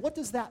lampstands. What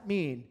does that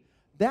mean?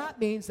 That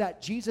means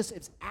that Jesus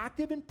is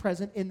active and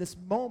present in this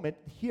moment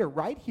here,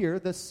 right here.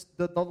 The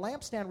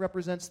lampstand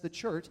represents the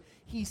church.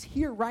 He's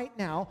here right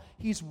now.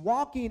 He's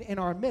walking in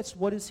our midst.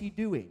 What is he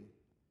doing?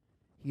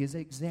 He is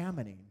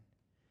examining.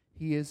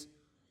 He is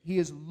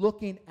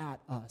looking at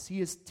us.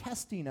 He is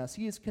testing us.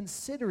 He is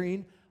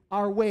considering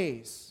our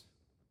ways.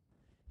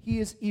 He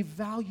is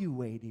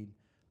evaluating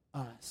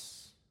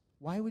us.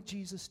 Why would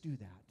Jesus do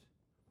that?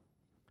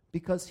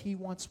 Because he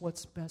wants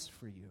what's best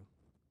for you.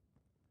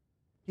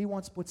 He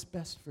wants what's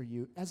best for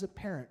you. As a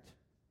parent,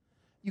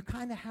 you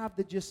kind of have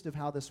the gist of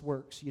how this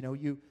works. You know,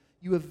 you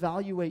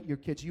evaluate your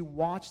kids. You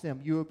watch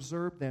them. You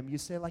observe them. You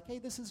say, like, hey,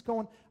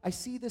 I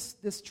see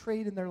this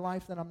trait in their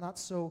life that I'm not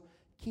so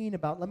keen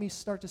about. Let me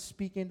start to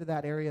speak into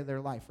that area of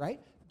their life, right?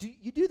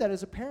 You do that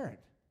as a parent.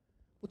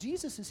 Well,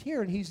 Jesus is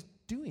here, and he's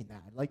doing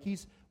that. Like,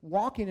 he's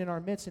walking in our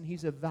midst, and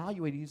he's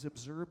evaluating, he's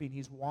observing,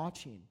 he's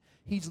watching.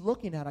 He's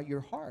looking at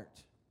your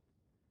heart.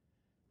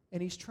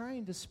 And he's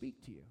trying to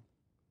speak to you.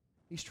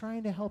 He's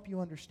trying to help you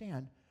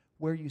understand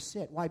where you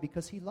sit. Why?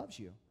 Because he loves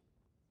you.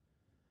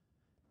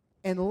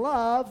 And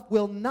love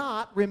will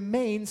not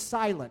remain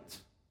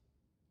silent.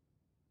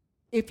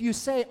 If you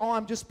say, oh,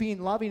 I'm just being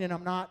loving and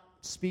I'm not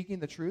speaking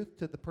the truth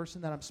to the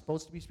person that I'm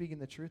supposed to be speaking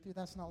the truth to,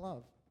 that's not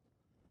love.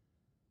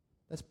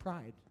 That's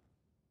pride.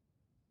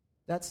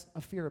 That's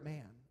a fear of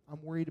man.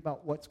 I'm worried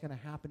about what's going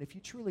to happen. If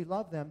you truly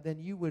love them, then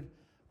you would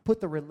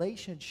put the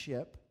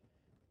relationship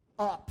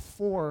up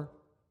for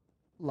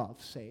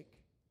love's sake.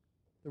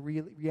 The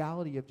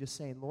reality of just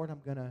saying, Lord,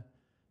 I'm going to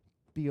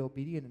be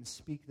obedient and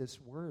speak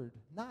this word.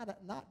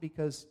 Not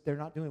because they're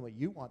not doing what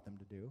you want them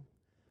to do,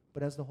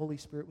 but as the Holy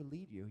Spirit would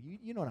lead you.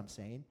 You know what I'm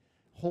saying?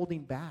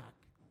 Holding back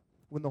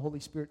when the Holy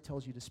Spirit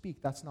tells you to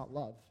speak. That's not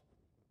love.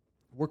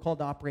 We're called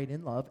to operate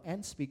in love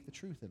and speak the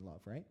truth in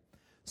love, right?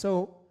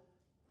 So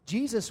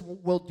Jesus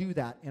will do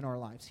that in our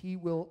lives. He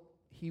will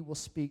he will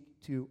speak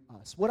to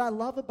us. What I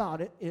love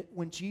about it,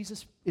 when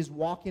Jesus is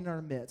walking in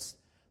our midst,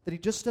 that he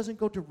just doesn't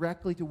go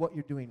directly to what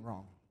you're doing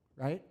wrong,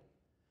 right?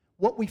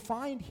 What we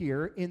find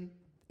here in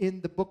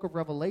the book of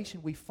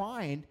Revelation, we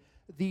find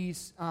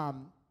these,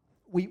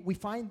 we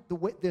find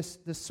this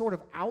sort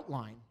of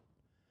outline,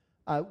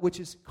 which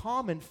is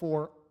common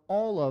for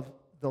all of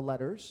the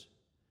letters.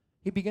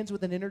 He begins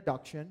with an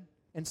introduction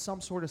and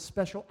some sort of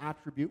special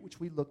attribute, which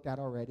we looked at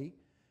already.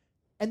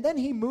 And then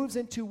he moves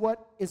into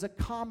what is a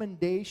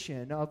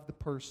commendation of the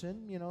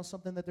person,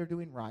 something that they're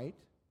doing right.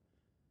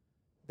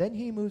 Then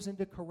he moves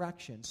into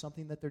correction,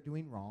 something that they're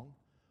doing wrong,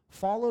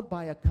 followed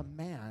by a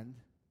command,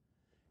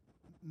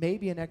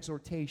 maybe an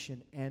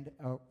exhortation, and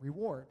a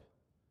reward.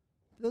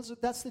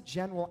 That's the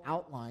general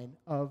outline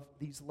of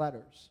these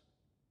letters.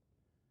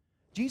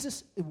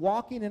 Jesus,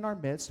 walking in our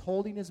midst,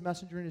 holding his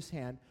messenger in his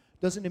hand,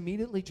 doesn't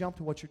immediately jump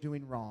to what you're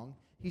doing wrong.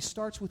 He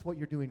starts with what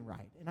you're doing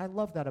right. And I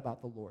love that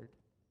about the Lord.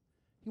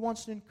 He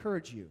wants to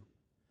encourage you.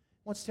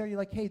 He wants to tell you,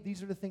 like, hey,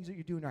 these are the things that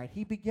you're doing right.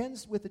 He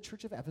begins with the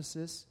church of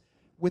Ephesus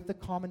with the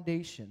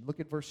commendation. Look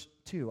at verse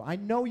 2. I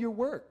know your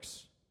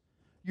works,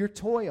 your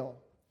toil,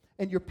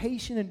 and your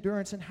patient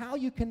endurance, and how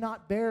you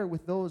cannot bear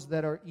with those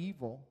that are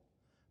evil,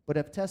 but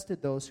have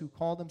tested those who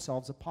call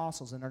themselves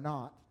apostles and are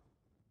not,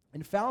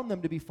 and found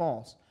them to be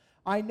false.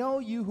 I know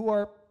you who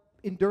are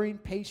enduring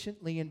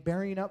patiently and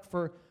bearing up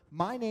for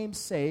my name's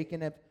sake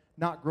and have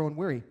not grown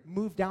weary.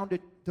 Move down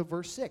to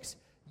verse 6.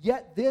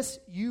 Yet this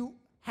you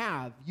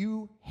have.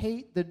 You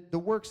hate the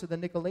works of the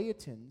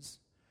Nicolaitans,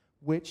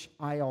 which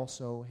I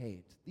also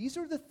hate. These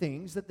are the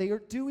things that they are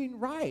doing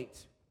right.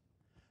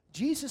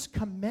 Jesus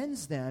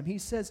commends them. He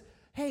says,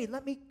 hey,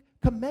 let me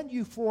commend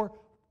you for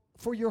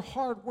your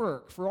hard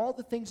work, for all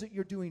the things that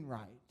you're doing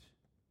right.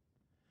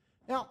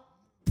 Now,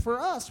 for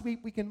us, we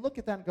can look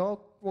at that and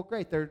go, well,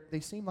 great, they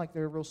seem like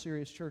they're a real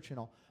serious church and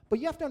all. But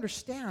you have to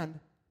understand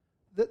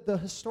the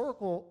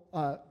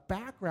historical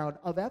background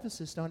of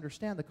Ephesus to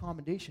understand the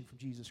commendation from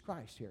Jesus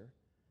Christ here.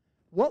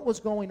 What was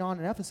going on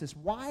in Ephesus?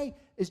 Why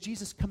is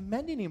Jesus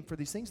commending him for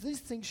these things?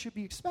 These things should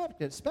be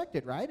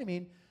expected, right? I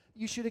mean,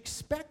 you should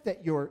expect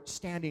that you're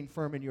standing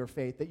firm in your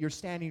faith, that you're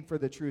standing for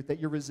the truth, that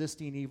you're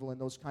resisting evil and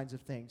those kinds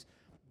of things.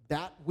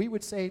 That, we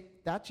would say,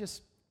 that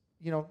just,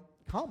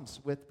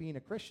 comes with being a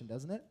Christian,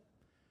 doesn't it?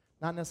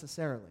 Not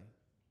necessarily.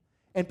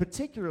 And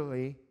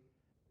particularly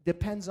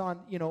depends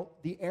on,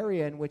 the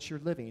area in which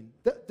you're living.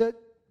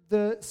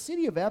 The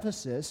city of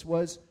Ephesus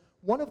was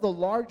one of the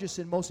largest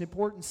and most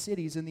important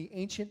cities in the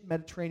ancient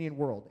Mediterranean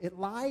world. It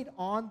lied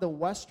on the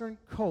western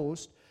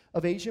coast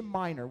of Asia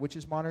Minor, which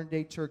is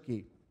modern-day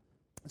Turkey.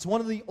 It's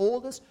one of the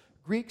oldest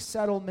Greek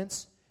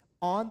settlements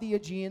on the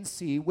Aegean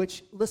Sea,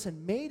 which,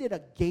 made it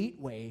a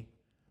gateway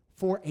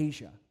for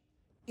Asia.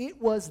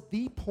 It was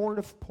the port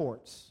of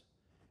ports.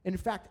 In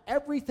fact,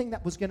 everything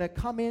that was going to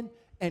come in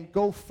and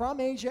go from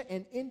Asia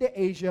and into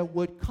Asia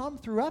would come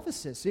through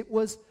Ephesus. It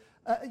was,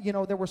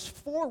 there was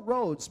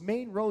 4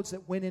 main roads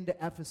that went into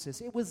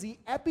Ephesus. It was the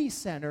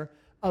epicenter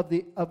of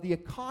the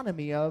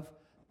economy of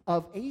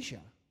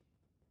Asia.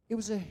 It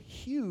was a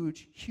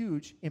huge,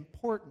 huge,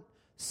 important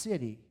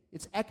city.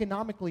 It's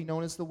economically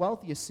known as the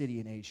wealthiest city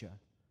in Asia.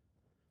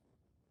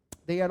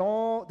 They had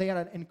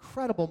an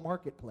incredible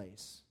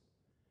marketplace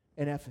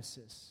in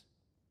Ephesus.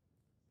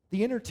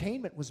 The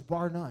entertainment was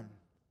bar none.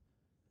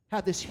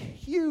 Had this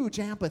huge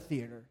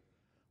amphitheater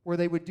where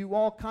they would do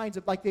all kinds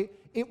of,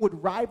 it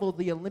would rival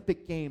the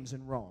Olympic Games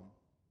in Rome.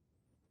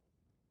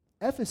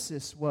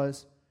 Ephesus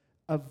was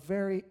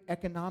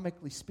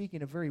economically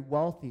speaking, a very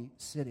wealthy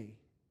city.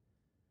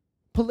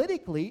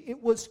 Politically,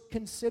 it was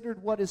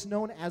considered what is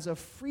known as a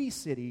free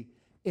city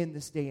in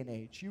this day and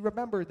age. You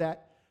remember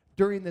that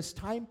during this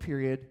time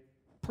period,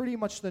 pretty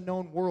much the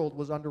known world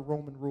was under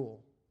Roman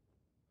rule.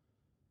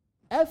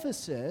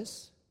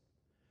 Ephesus,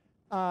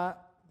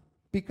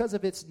 because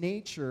of its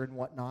nature and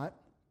whatnot,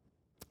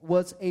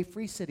 was a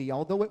free city.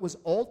 Although it was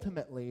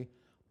ultimately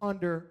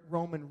under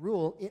Roman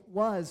rule, it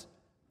was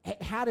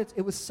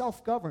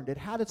self-governed. It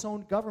had its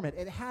own government.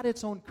 It had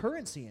its own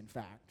currency, in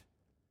fact.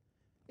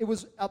 It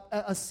was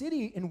a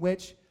city in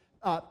which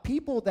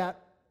people that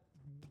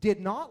did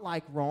not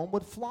like Rome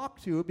would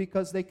flock to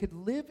because they could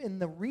live in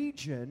the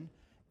region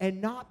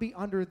and not be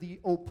under the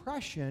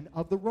oppression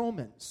of the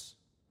Romans.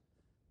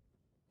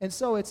 And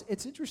so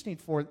it's interesting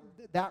for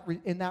that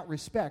in that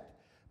respect.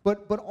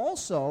 But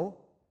also,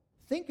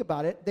 think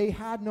about it, they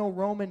had no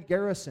Roman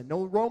garrison,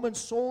 no Roman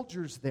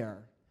soldiers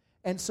there.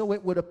 And so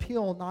it would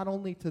appeal not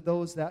only to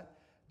those that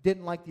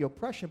didn't like the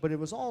oppression, but it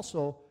was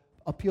also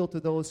appeal to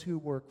those who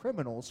were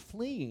criminals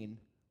fleeing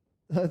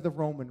the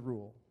Roman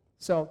rule.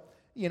 So,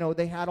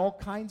 they had all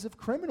kinds of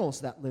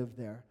criminals that lived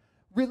there.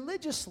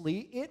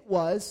 Religiously, it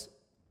was,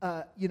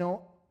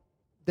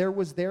 there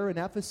was there in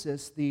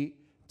Ephesus the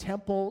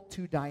temple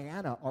to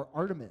Diana, or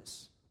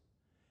Artemis.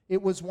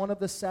 It was one of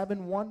the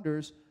 7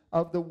 wonders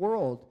of the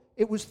world.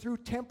 It was through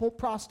temple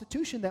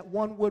prostitution that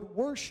one would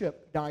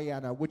worship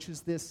Diana, which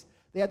is this,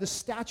 they had the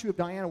statue of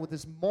Diana with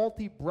this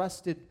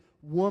multi-breasted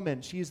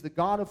woman. She is the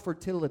god of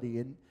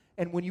fertility,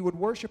 and when you would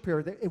worship her,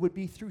 it would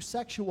be through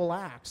sexual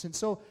acts. And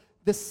so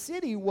the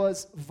city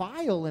was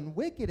vile and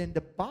wicked and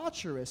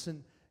debaucherous,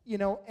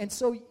 and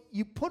so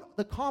you put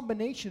the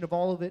combination of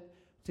all of it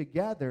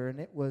together, and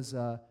it was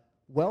a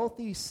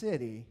wealthy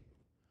city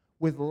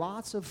with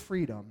lots of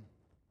freedom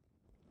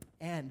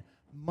and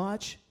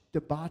much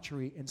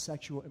debauchery and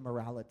sexual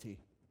immorality.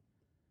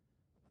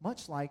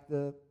 Much like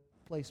the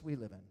place we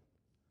live in.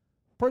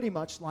 Pretty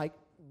much like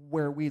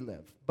where we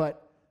live,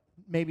 but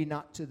maybe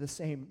not to the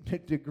same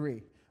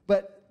degree.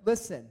 But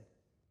listen,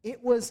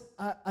 it was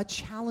a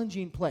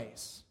challenging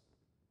place,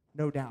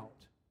 no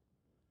doubt.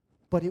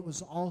 But it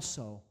was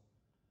also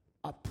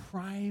a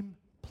prime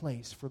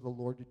place for the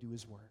Lord to do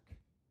his work.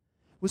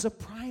 It was a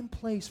prime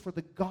place for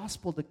the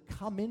gospel to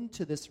come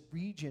into this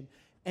region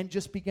and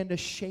just begin to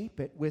shape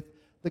it with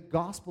the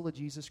gospel of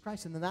Jesus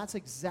Christ. And then that's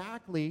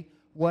exactly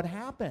what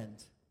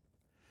happened.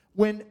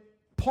 When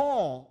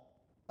Paul,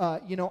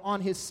 on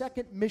his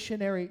second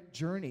missionary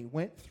journey,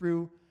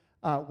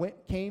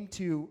 came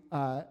to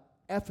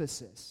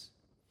Ephesus.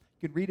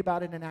 You can read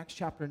about it in Acts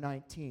chapter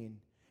 19. And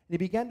he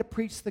began to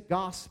preach the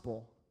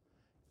gospel.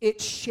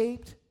 It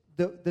shaped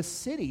the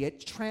city.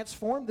 It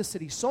transformed the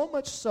city, so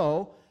much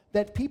so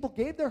that people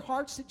gave their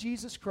hearts to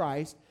Jesus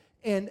Christ,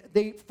 and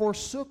they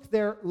forsook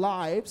their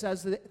lives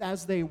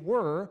as they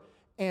were,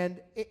 and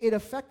it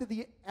affected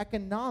the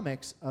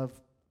economics of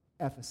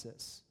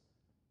Ephesus.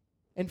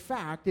 In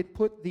fact, it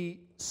put the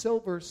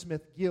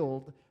silversmith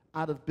guild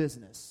out of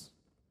business.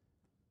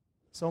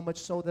 So much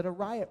so that a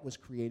riot was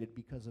created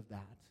because of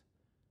that.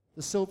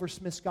 The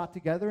silversmiths got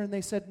together and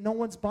they said, no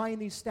one's buying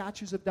these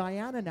statues of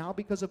Diana now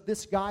because of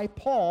this guy,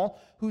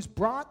 Paul, who's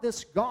brought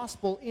this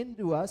gospel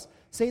into us,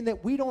 saying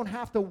that we don't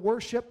have to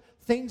worship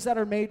things that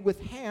are made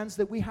with hands,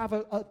 that we have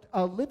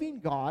a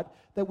living God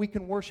that we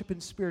can worship in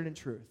spirit and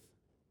truth.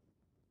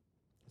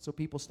 So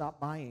people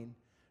stopped buying,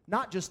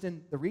 not just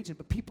in the region,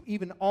 but people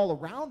even all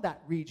around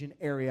that region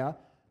area.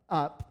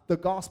 The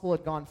gospel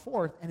had gone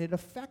forth, and it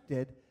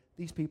affected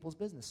these people's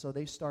business. So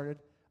they started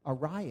a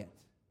riot,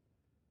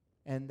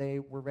 and they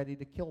were ready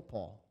to kill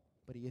Paul,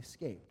 but he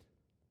escaped.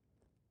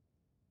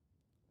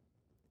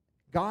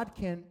 God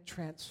can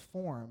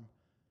transform.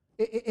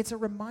 It's a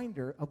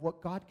reminder of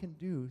what God can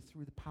do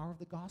through the power of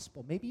the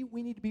gospel. Maybe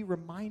we need to be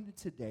reminded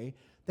today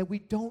that we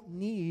don't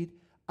need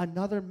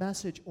another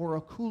message or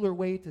a cooler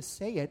way to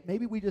say it.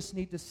 Maybe we just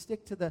need to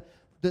stick to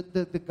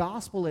the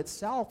gospel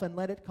itself and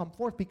let it come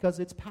forth because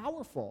it's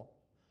powerful.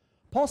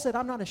 Paul said,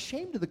 I'm not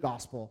ashamed of the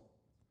gospel,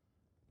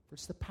 for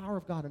it's the power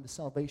of God unto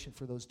salvation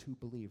for those who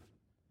believe.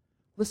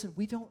 Listen,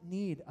 we don't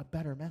need a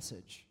better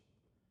message.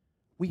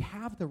 We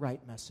have the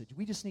right message.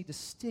 We just need to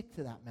stick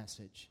to that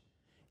message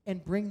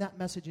and bring that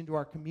message into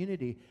our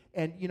community.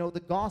 And,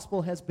 the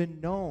gospel has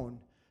been known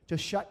to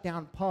shut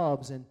down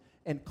pubs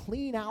and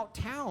clean out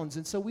towns.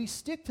 And so we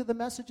stick to the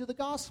message of the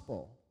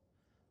gospel,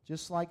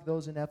 just like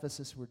those in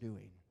Ephesus were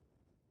doing.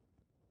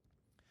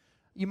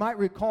 You might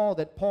recall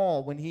that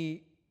Paul, when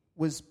he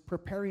was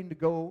preparing to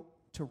go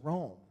to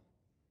Rome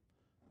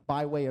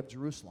by way of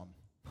Jerusalem,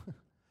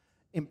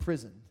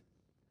 imprisoned,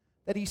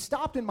 that he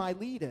stopped in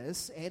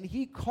Miletus and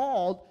he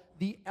called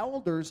the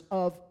elders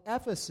of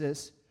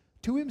Ephesus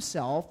to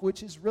himself,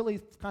 which is really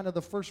kind of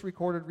the first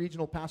recorded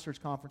regional pastors'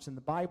 conference in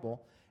the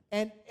Bible.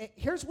 And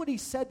here's what he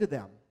said to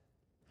them.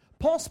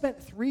 Paul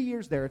spent 3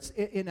 years there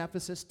in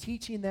Ephesus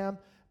teaching them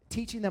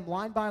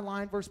line by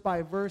line, verse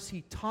by verse.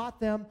 He taught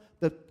them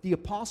the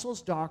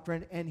apostles'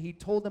 doctrine, and he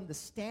told them to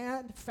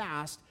stand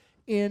fast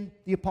in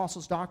the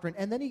apostles' doctrine.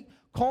 And then he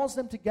calls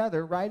them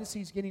together right as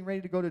he's getting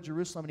ready to go to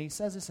Jerusalem, and he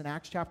says this in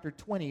Acts chapter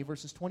 20,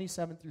 verses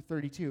 27 through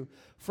 32.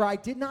 For I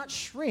did not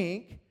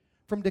shrink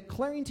from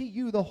declaring to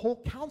you the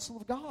whole counsel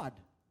of God.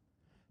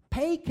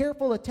 Pay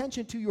careful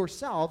attention to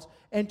yourselves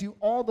and to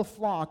all the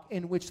flock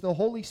in which the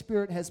Holy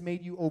Spirit has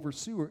made you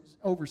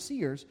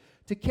overseers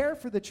to care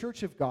for the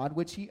church of God,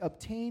 which he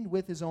obtained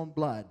with his own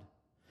blood.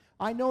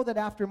 I know that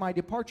after my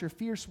departure,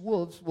 fierce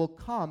wolves will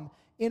come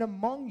in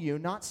among you,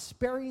 not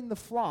sparing the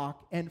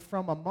flock, and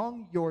from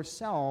your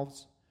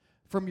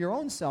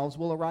own selves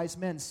will arise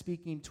men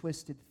speaking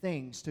twisted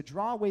things to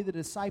draw away the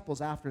disciples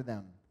after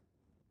them.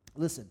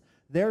 Listen,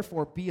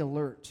 therefore be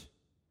alert.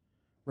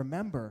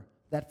 Remember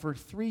that for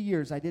 3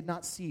 years I did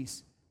not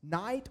cease,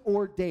 night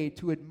or day,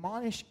 to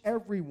admonish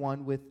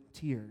everyone with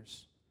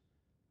tears.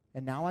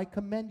 And now I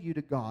commend you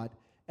to God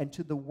and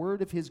to the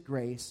word of his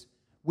grace,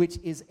 which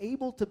is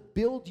able to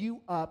build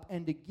you up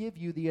and to give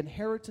you the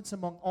inheritance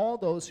among all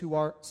those who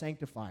are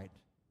sanctified.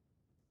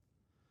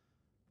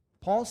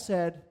 Paul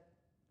said,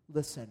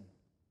 listen,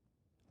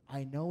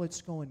 I know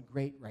it's going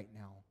great right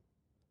now,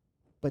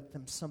 but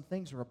some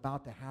things are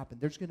about to happen.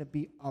 There's going to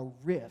be a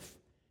rift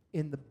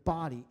in the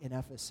body in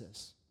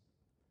Ephesus.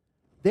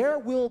 There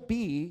will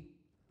be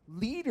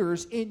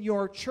leaders in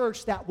your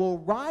church that will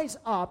rise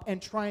up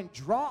and try and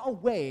draw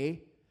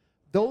away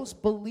those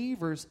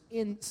believers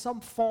in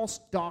some false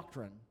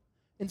doctrine.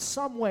 In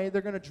some way,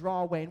 they're going to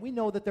draw away. And we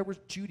know that there were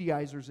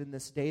Judaizers in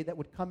this day that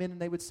would come in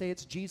and they would say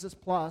it's Jesus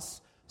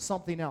plus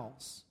something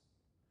else,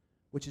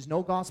 which is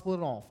no gospel at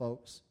all,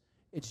 folks.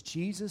 It's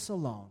Jesus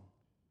alone.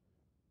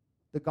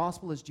 The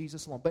gospel is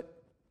Jesus alone.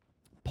 But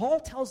Paul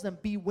tells them,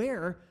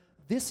 beware,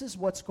 this is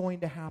what's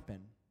going to happen.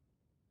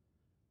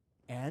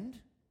 And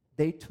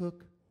they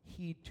took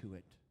heed to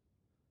it.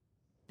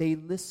 They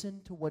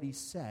listened to what he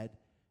said,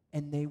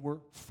 and they were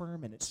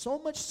firm in it. So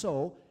much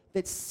so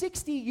that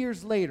 60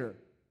 years later,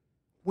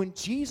 when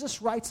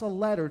Jesus writes a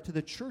letter to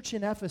the church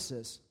in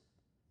Ephesus,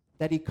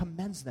 that he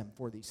commends them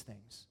for these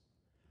things.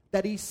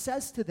 That he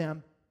says to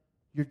them,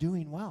 you're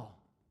doing well.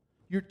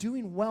 You're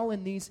doing well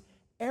in these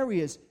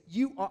areas.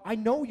 I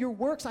know your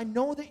works. I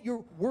know that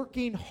you're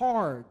working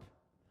hard.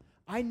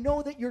 I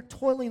know that you're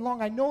toiling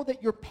long. I know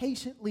that you're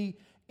patiently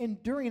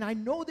enduring. I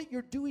know that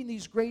you're doing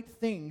these great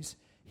things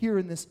here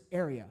in this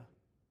area.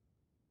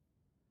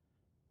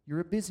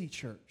 You're a busy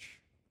church,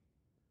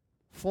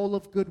 full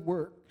of good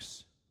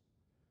works,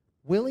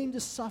 willing to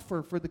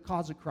suffer for the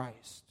cause of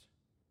Christ,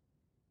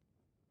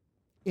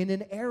 in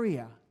an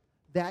area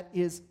that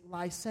is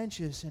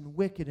licentious and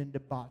wicked and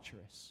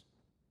debaucherous.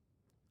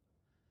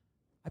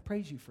 I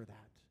praise you for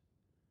that.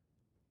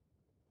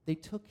 They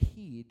took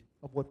heed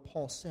of what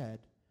Paul said,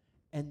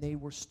 and they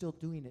were still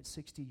doing it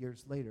 60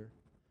 years later.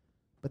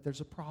 But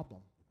there's a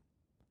problem.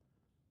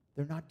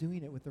 They're not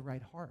doing it with the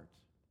right heart.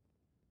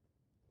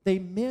 They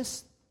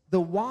miss the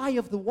why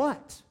of the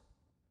what.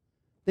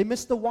 They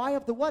miss the why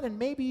of the what, and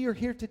maybe you're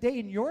here today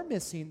and you're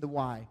missing the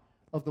why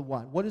of the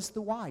what. What is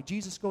the why?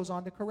 Jesus goes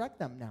on to correct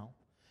them now.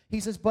 He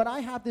says, but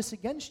I have this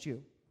against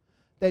you,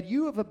 that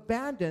you have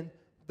abandoned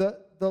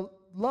the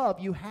love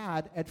you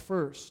had at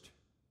first.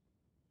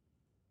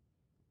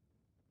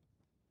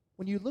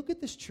 When you look at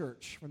this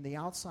church from the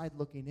outside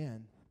looking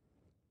in,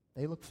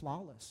 they look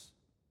flawless.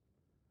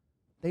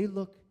 They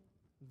look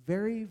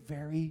very,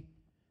 very,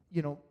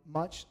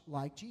 much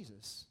like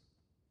Jesus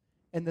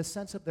in the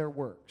sense of their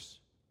works,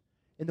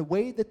 in the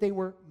way that they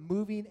were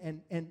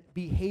moving and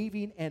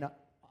behaving and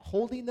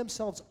holding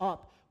themselves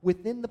up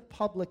within the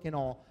public and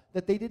all,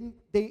 that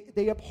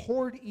they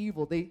abhorred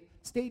evil. They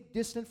stayed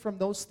distant from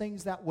those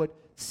things that would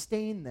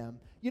stain them.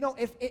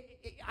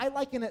 I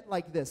liken it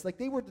like this. Like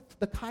they were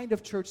the kind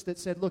of church that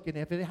said, look, and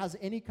if it has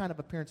any kind of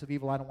appearance of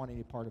evil, I don't want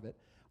any part of it.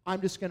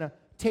 I'm just going to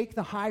take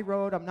the high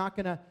road. I'm not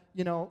going to,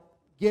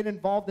 get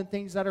involved in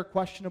things that are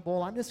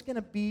questionable. I'm just going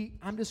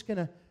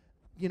to,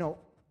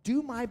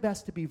 do my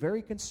best to be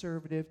very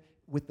conservative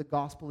with the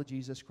gospel of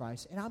Jesus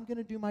Christ, and I'm going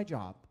to do my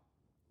job.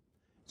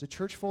 It's a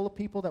church full of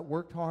people that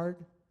worked hard.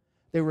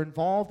 They were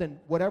involved in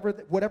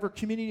whatever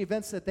community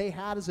events that they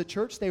had as a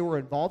church, they were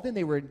involved in,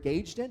 they were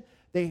engaged in.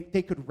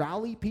 They could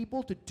rally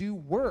people to do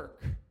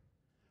work.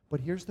 But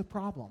here's the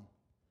problem.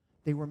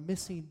 They were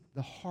missing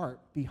the heart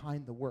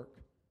behind the work.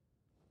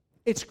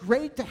 It's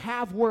great to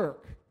have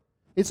work.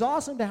 It's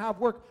awesome to have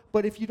work,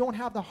 but if you don't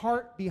have the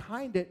heart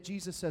behind it,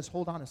 Jesus says,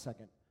 hold on a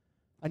second.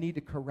 I need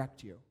to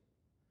correct you.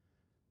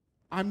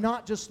 I'm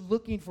not just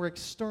looking for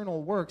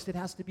external works. It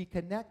has to be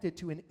connected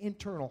to an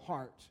internal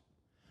heart.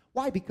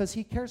 Why? Because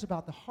he cares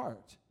about the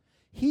heart.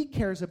 He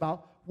cares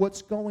about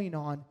what's going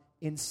on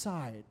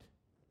inside.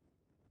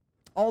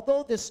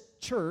 Although this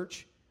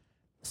church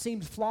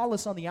seemed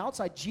flawless on the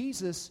outside,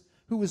 Jesus,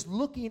 who was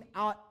looking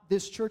at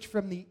this church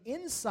from the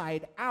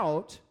inside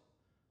out,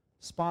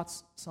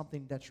 spots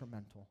something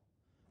detrimental.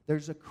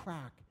 There's a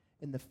crack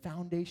in the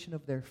foundation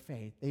of their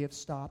faith. They have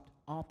stopped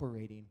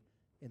operating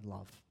in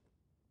love.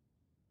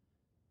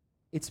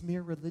 It's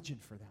mere religion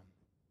for them.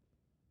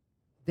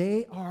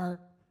 They are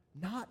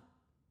not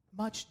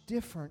much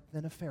different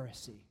than a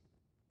Pharisee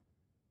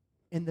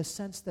in the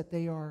sense that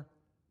they are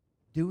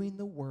doing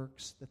the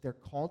works that they're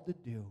called to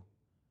do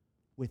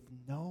with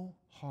no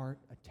heart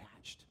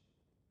attached.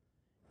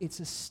 It's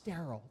a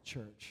sterile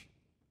church.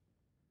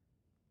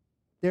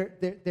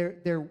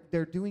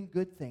 They're doing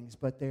good things,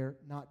 but they're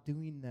not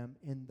doing them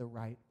in the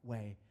right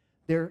way.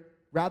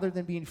 Rather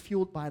than being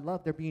fueled by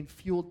love, they're being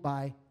fueled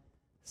by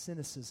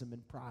cynicism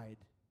and pride.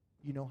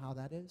 You know how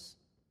that is?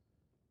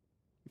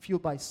 You're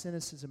fueled by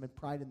cynicism and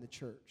pride in the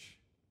church.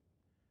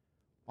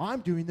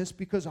 I'm doing this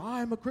because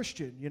I'm a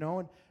Christian,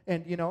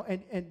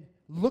 and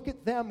look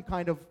at them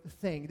kind of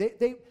thing.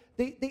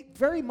 They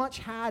very much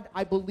had,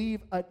 I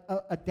believe,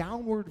 a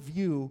downward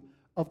view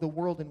of the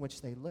world in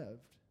which they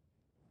lived.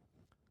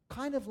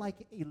 Kind of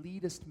like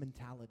elitist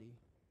mentality.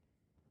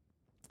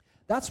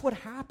 That's what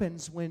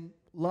happens when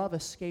love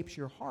escapes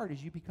your heart,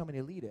 is you become an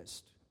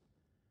elitist.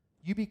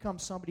 You become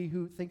somebody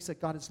who thinks that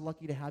God is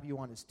lucky to have you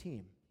on his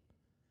team.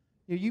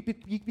 You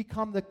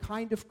become the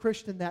kind of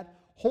Christian that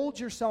holds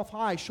yourself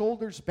high,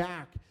 shoulders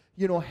back,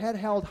 head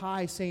held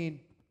high,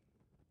 saying,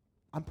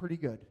 I'm pretty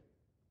good.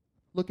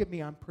 Look at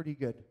me, I'm pretty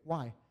good.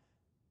 Why?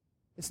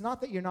 It's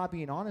not that you're not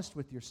being honest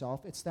with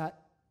yourself, it's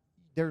that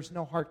there's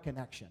no heart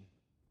connection.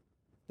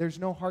 There's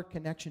no heart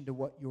connection to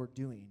what you're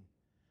doing.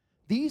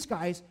 These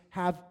guys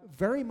have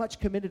very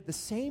much committed the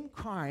same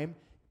crime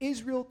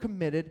Israel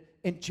committed,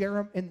 and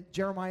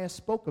Jeremiah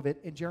spoke of it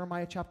in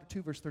Jeremiah chapter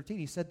 2, verse 13.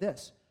 He said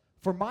this,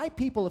 for my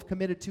people have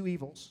committed two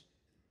evils.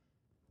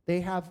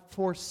 They have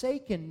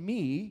forsaken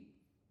me,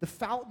 the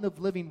fountain of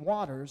living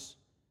waters,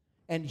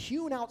 and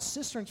hewn out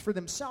cisterns for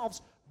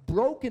themselves,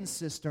 broken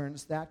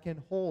cisterns that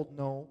can hold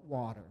no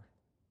water.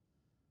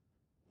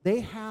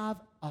 They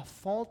have a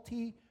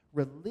faulty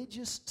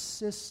religious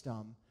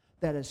system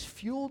that is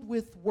fueled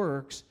with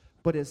works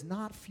but is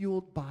not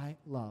fueled by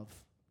love.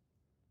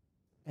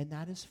 And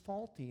that is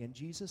faulty. And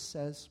Jesus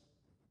says,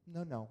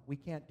 no, we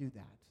can't do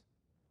that.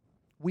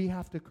 We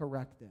have to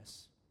correct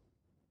this.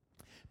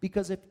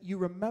 Because if you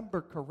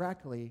remember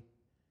correctly,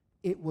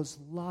 it was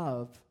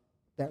love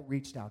that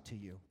reached out to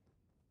you.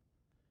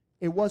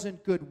 It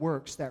wasn't good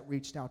works that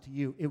reached out to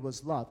you. It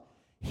was love.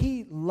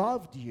 He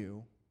loved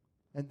you,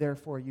 and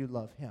therefore you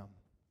love him.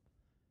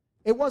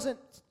 It wasn't,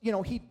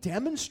 he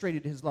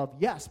demonstrated his love,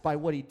 yes, by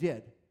what he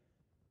did.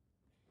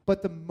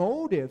 But the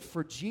motive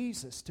for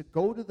Jesus to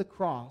go to the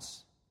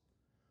cross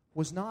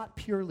was not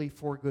purely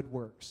for good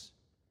works.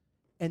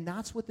 And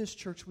that's what this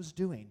church was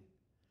doing.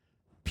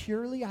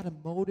 Purely out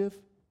of motive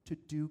to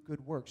do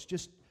good works,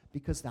 just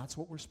because that's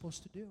what we're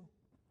supposed to do.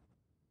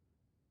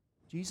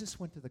 Jesus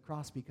went to the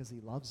cross because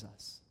he loves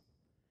us.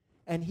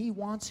 And he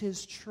wants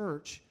his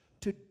church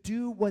to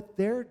do what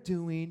they're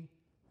doing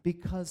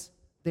because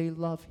they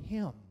love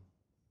him.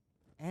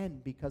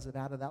 And because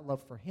out of that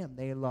love for him,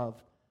 they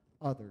love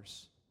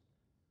others.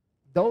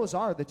 Those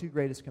are the two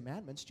greatest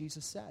commandments,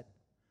 Jesus said.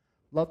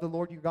 Love the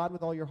Lord your God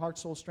with all your heart,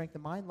 soul, strength,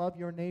 and mind. Love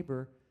your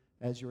neighbor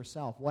as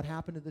yourself. What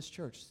happened to this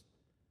church?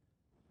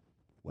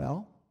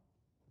 Well,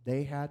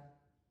 they had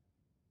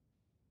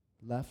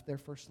left their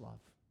first love.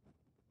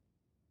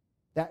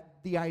 That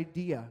the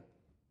idea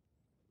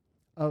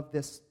of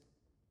this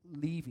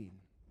leaving,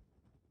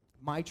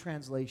 my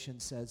translation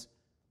says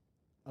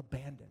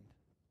abandoned.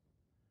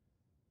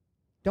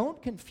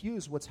 Don't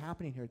confuse what's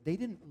happening here. They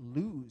didn't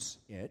lose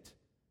it.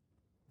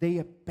 They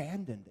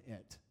abandoned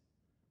it.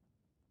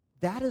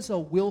 That is a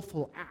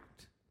willful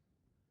act.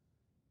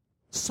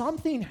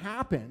 Something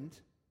happened,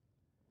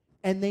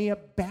 and they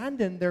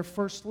abandoned their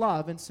first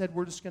love and said,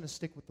 we're just going to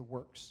stick with the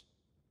works.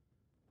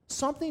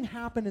 Something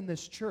happened in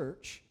this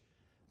church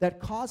that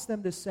caused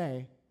them to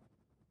say,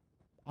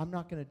 I'm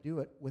not going to do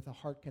it with a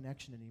heart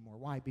connection anymore.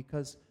 Why?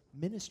 Because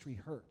ministry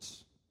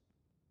hurts.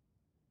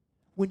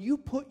 When you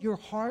put your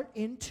heart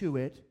into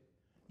it,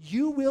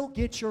 you will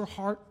get your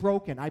heart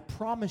broken. I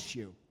promise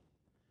you.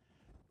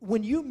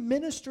 When you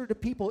minister to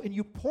people and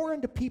you pour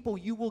into people,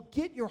 you will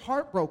get your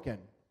heart broken.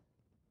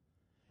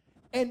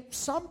 And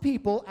some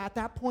people at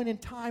that point in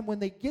time, when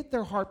they get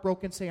their heart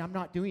broken, say, I'm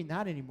not doing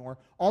that anymore.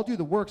 I'll do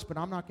the works, but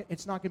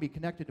it's not going to be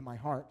connected to my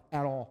heart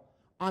at all.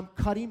 I'm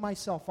cutting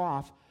myself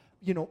off,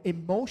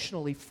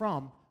 emotionally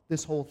from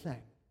this whole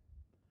thing.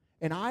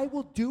 And I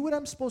will do what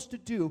I'm supposed to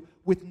do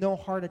with no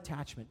heart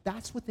attachment.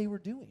 That's what they were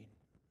doing.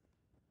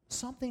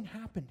 Something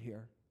happened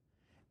here.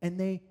 And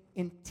they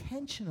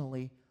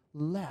intentionally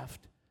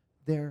left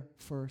their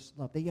first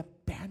love. They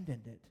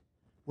abandoned it.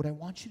 What I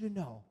want you to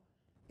know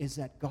is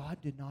that God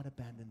did not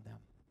abandon them.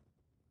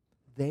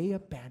 They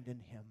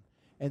abandoned him.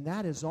 And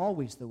that is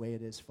always the way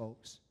it is,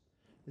 folks.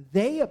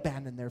 They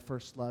abandoned their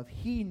first love.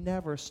 He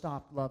never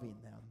stopped loving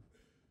them.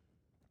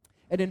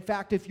 And in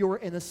fact, if you're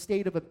in a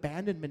state of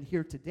abandonment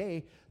here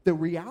today, the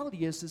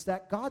reality is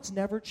that God's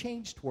never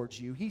changed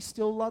towards you. He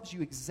still loves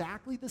you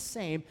exactly the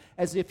same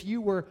as if you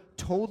were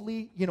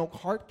totally,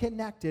 heart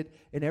connected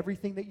in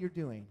everything that you're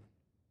doing.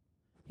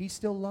 He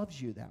still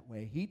loves you that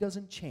way. He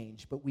doesn't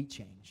change, but we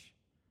change.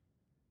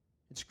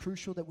 It's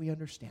crucial that we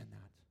understand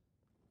that.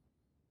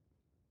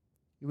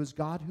 It was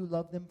God who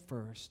loved them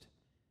first.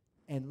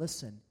 And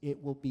listen,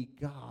 it will be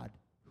God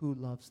who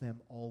loves them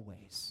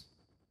always.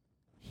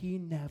 He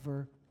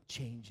never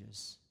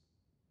changes.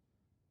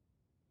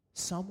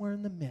 Somewhere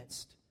in the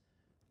midst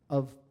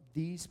of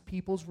these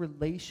people's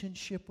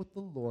relationship with the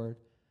Lord,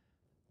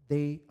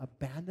 they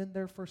abandoned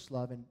their first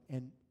love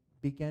and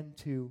began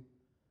to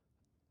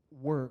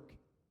work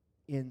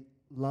in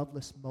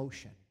loveless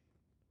motion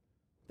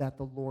that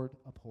the Lord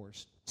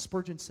abhors.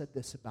 Spurgeon said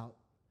this about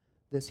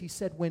this. He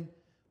said, when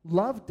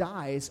love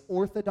dies,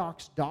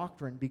 orthodox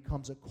doctrine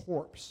becomes a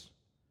corpse,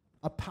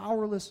 a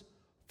powerless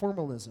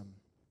formalism.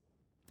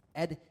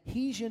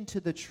 Adhesion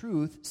to the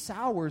truth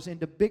sours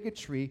into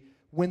bigotry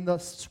when the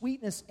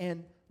sweetness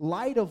and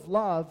light of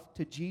love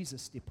to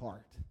Jesus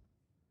depart.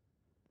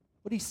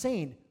 What he's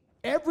saying,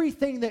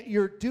 everything that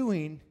you're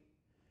doing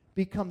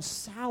becomes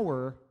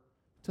sour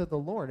to the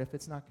Lord if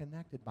it's not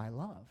connected by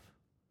love.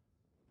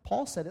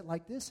 Paul said it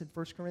like this in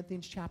 1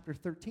 Corinthians chapter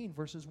 13,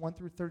 verses 1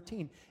 through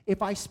 13.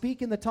 If I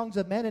speak in the tongues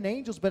of men and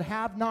angels but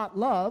have not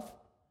love,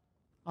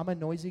 I'm a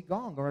noisy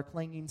gong or a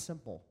clanging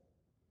cymbal.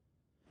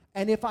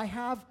 And if I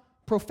have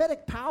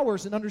prophetic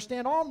powers and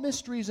understand all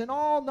mysteries and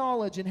all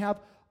knowledge and have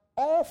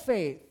all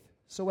faith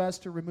so as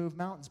to remove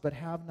mountains but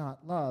have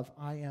not love,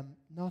 I am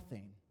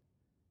nothing.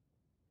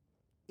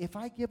 If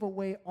I give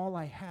away all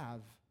I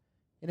have,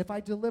 and if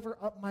I deliver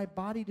up my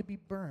body to be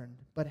burned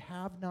but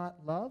have not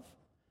love,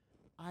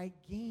 I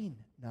gain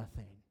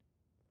nothing.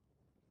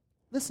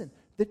 Listen,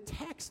 the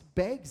text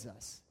begs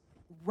us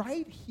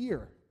right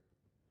here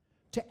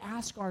to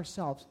ask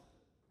ourselves,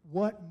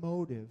 what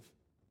motive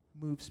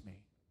moves me?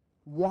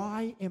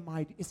 Why am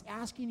I? It's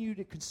asking you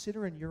to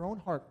consider in your own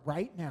heart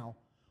right now,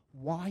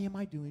 why am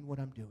I doing what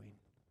I'm doing?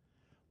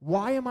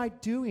 Why am I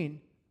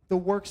doing the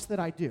works that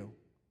I do?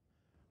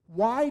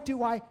 Why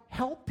do I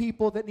help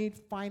people that need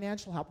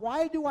financial help?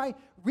 Why do I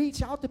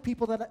reach out to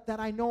people that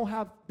I know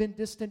have been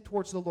distant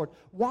towards the Lord?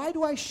 Why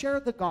do I share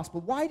the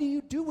gospel? Why do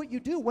you do what you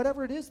do,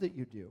 whatever it is that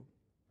you do?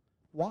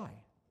 Why?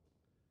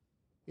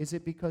 Is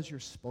it because you're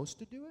supposed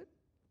to do it?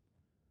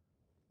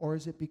 Or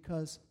is it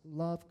because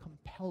love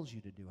compels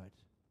you to do it?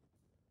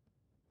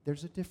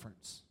 There's a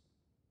difference.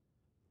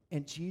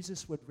 And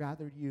Jesus would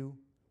rather you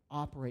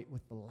operate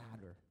with the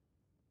latter,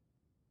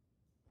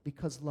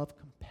 because love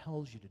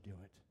compels you to do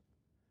it.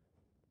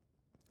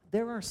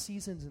 There are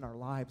seasons in our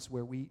lives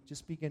where we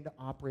just begin to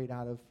operate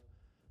out of,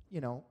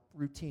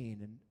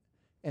 routine,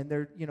 and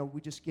there,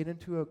 we just get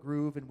into a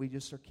groove and we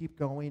just sort of keep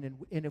going,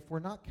 and if we're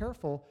not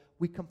careful,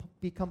 we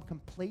become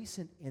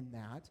complacent in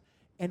that,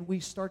 and we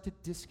start to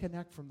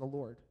disconnect from the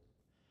Lord.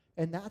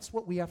 And that's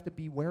what we have to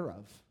beware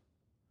of.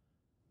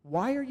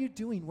 Why are you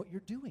doing what you're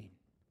doing?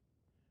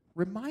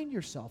 Remind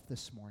yourself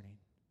this morning.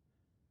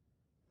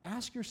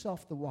 Ask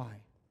yourself the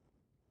why.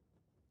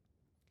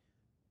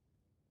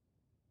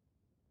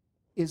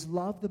 Is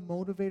love the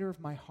motivator of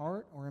my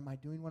heart, or am I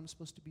doing what I'm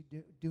supposed to be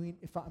doing?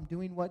 If I'm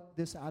doing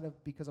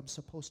because I'm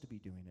supposed to be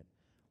doing it.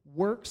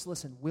 Works,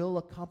 listen, will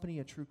accompany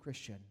a true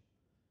Christian.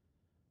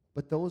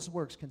 But those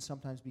works can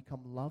sometimes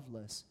become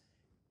loveless.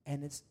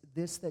 And it's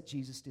this that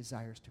Jesus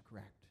desires to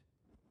correct.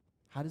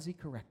 How does he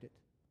correct it?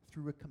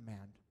 Through a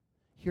command.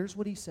 Here's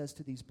what he says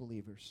to these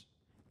believers,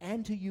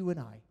 and to you and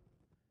I,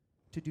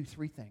 to do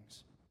three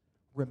things.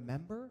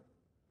 Remember,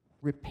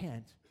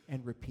 repent,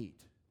 and repeat.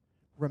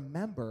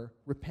 Remember,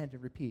 repent,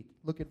 and repeat.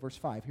 Look at verse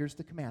 5. Here's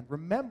the command.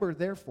 Remember,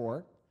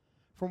 therefore,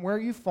 from where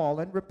you've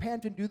fallen,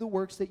 repent and do the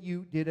works that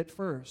you did at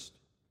first.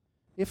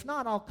 If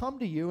not, I'll come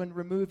to you and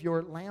remove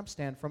your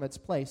lampstand from its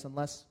place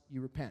unless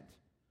you repent.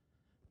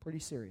 Pretty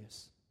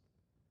serious.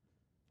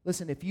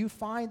 Listen, if you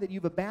find that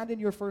you've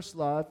abandoned your first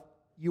love,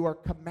 you are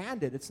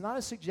commanded. It's not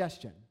a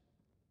suggestion.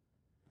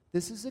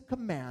 This is a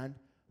command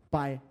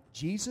by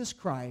Jesus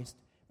Christ,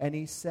 and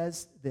he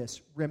says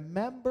this: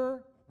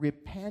 remember,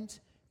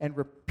 repent, and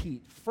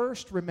repeat.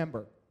 First,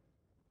 remember.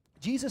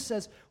 Jesus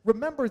says,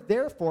 remember,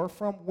 therefore,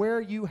 from where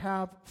you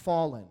have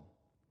fallen.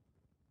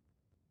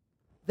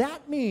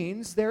 That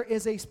means there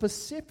is a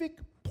specific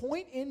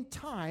point in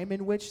time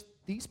in which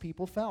these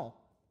people fell.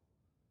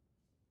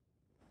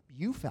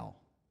 You fell.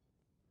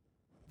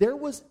 There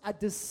was a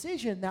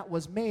decision that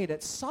was made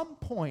at some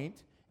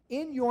point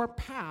in your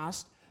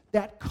past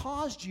that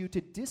caused you to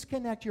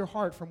disconnect your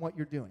heart from what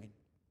you're doing.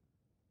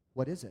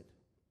 What is it?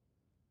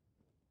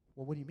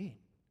 Well, what do you mean?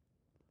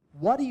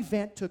 What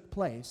event took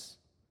place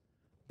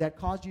that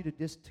caused you to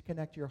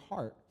disconnect your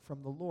heart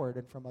from the Lord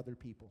and from other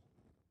people?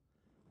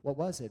 What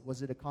was it?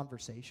 Was it a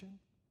conversation?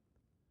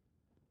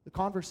 The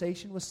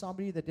conversation with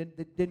somebody that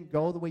didn't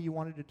go the way you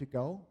wanted it to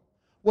go?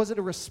 Was it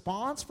a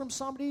response from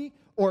somebody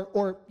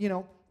or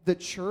the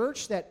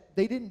church that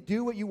they didn't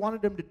do what you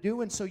wanted them to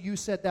do, and so you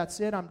said, that's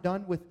it, I'm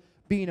done with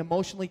being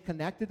emotionally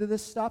connected to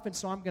this stuff, and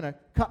so I'm going to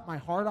cut my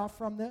heart off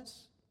from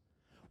this?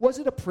 Was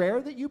it a prayer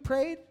that you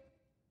prayed?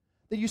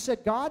 That you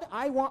said, God,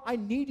 I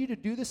need you to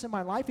do this in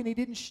my life, and he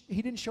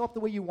didn't show up the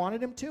way you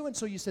wanted him to, and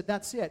so you said,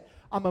 that's it,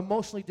 I'm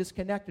emotionally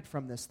disconnected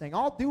from this thing.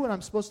 I'll do what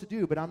I'm supposed to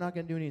do, but I'm not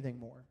going to do anything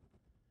more.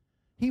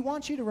 He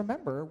wants you to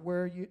remember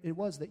where it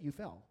was that you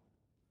fell.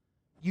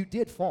 You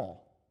did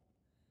fall.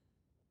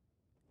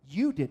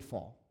 You did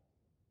fall.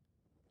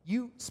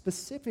 You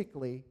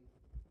specifically,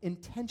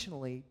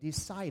 intentionally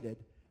decided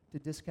to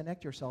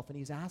disconnect yourself, and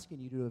he's asking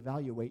you to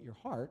evaluate your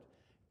heart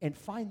and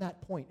find that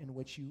point in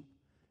which you,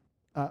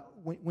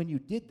 when you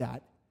did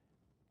that,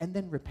 and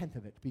then repent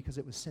of it because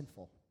it was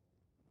sinful.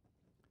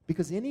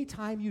 Because any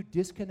time you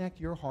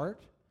disconnect your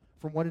heart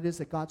from what it is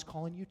that God's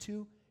calling you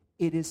to,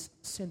 it is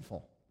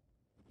sinful.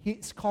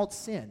 It's called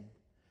sin.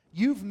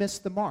 You've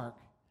missed the mark.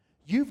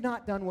 You've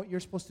not done what you're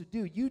supposed to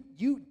do.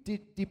 You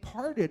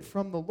departed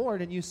from the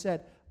Lord, and you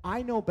said,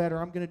 I know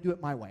better, I'm going to do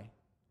it my way.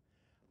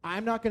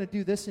 I'm not going to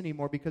do this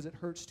anymore because it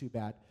hurts too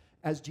bad,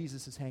 as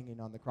Jesus is hanging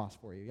on the cross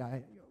for you.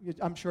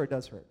 I'm sure it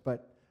does hurt,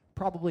 but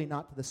probably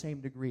not to the same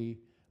degree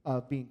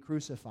of being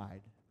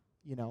crucified,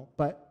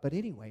 But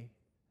anyway,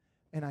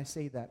 and I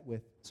say that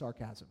with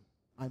sarcasm.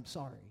 I'm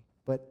sorry,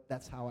 but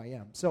that's how I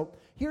am. So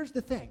here's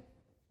the thing.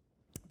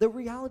 The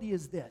reality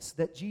is this,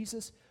 that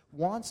Jesus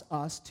wants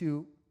us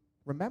to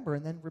remember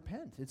and then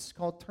repent. It's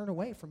called turn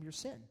away from your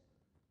sin.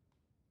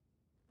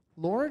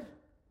 Lord,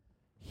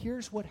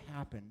 here's what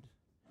happened,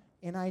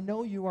 and I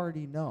know you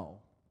already know,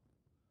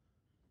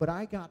 but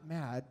I got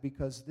mad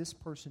because this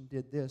person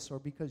did this or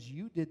because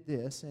you did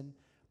this, and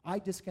I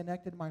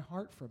disconnected my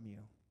heart from you.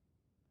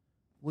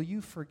 Will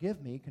you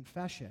forgive me,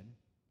 confession,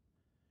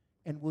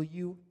 and will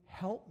you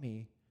help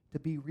me to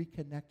be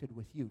reconnected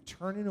with you,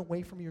 turning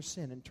away from your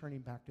sin and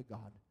turning back to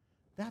God?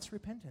 That's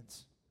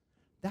repentance.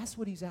 That's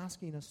what he's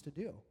asking us to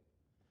do.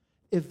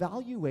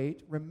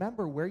 Evaluate,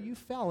 remember where you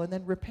fell, and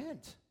then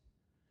repent.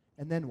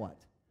 And then what?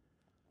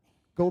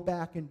 Go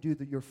back and do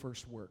your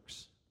first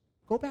works.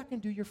 Go back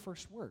and do your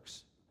first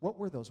works. What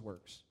were those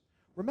works?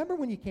 Remember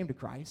when you came to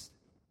Christ?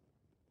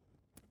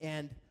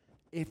 And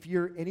if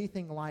you're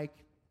anything like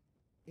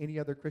any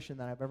other Christian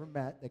that I've ever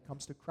met that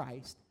comes to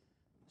Christ,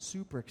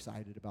 super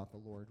excited about the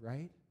Lord,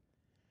 right?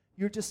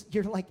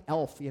 You're like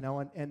Elf,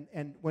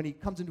 and when he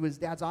comes into his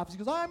dad's office, he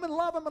goes, I'm in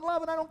love,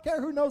 and I don't care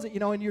who knows it,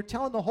 and you're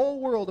telling the whole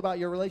world about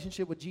your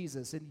relationship with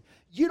Jesus, and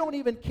you don't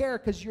even care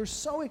because you're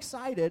so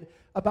excited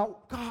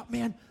about, God,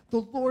 man, the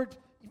Lord,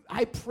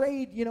 I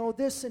prayed,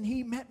 this, and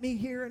he met me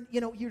here, and,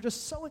 you're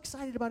just so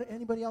excited about it.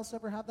 Anybody else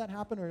ever have that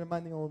happen, or am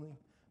I the only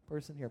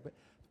person here?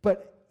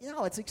 But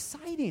it's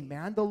exciting,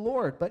 man, the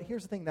Lord. But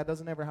here's the thing, that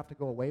doesn't ever have to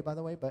go away, by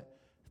the way, but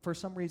for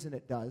some reason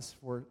it does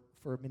for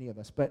many of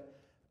us. But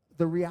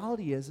the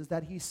reality is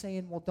that he's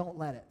saying, well, don't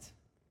let it.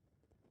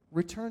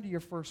 Return to your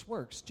first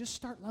works. Just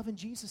start loving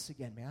Jesus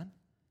again, man.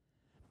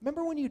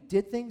 Remember when you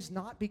did things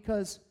not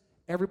because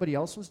everybody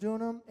else was doing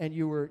them and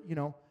you were,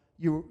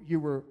 you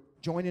were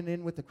joining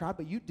in with the crowd,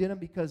 but you did them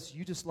because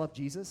you just love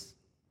Jesus?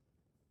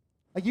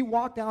 Like you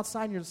walked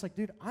outside and you're just like,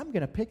 dude, I'm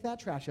going to pick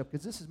that trash up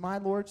because this is my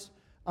Lord's,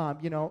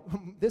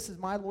 this is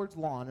my Lord's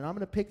lawn, and I'm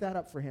going to pick that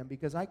up for him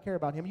because I care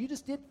about him. You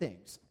just did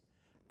things.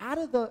 Out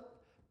of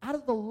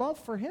the love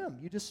for him,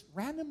 you just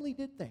randomly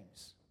did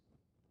things.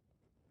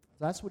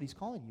 That's what he's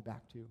calling you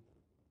back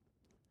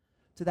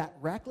to that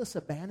reckless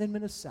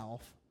abandonment of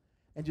self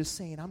and just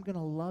saying, I'm going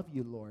to love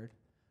you, Lord,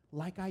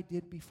 like I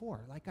did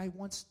before, like I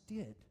once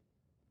did.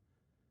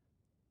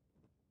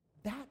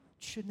 That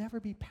should never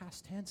be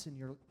past tense in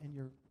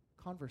your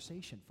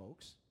conversation,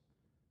 folks.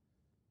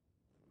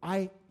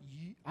 I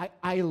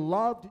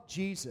loved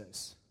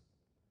Jesus.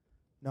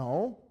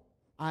 No,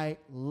 I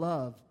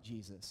love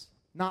Jesus.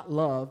 Not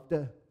loved,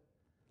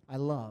 I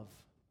love.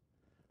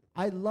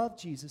 I love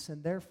Jesus,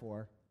 and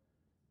therefore,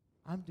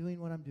 I'm doing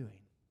what I'm doing.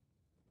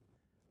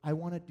 I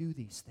want to do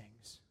these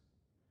things.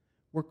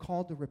 We're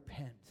called to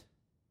repent.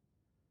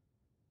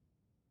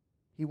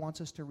 He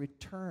wants us to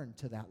return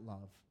to that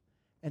love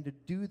and to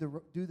do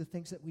the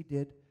things that we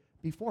did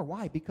before.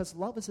 Why? Because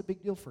love is a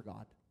big deal for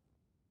God.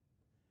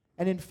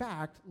 And in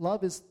fact,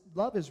 love is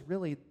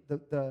really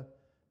the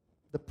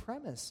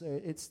premise.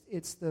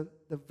 It's the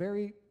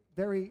very,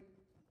 very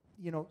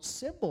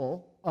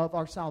symbol of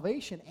our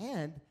salvation,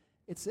 and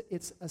it's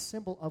a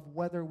symbol of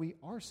whether we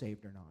are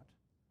saved or not.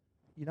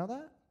 You know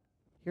that?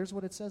 Here's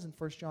what it says in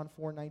 1 John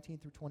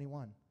 4:19 through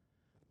 21.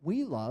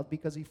 We love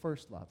because he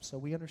first loved. So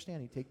we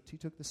understand he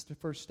took this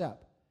first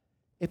step.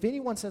 If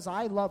anyone says,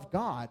 I love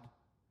God,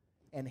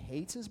 and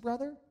hates his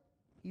brother,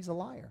 he's a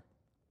liar.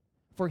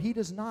 For he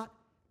does not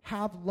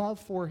have love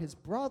for his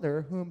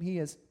brother whom he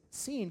has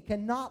seen,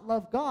 cannot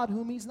love God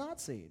whom he's not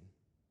seen.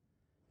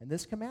 And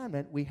this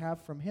commandment we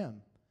have from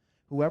him.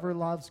 Whoever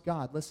loves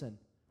God, listen,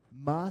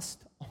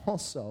 must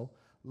also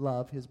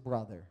love his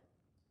brother.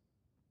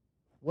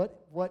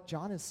 What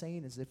John is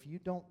saying is if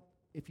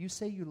you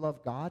say you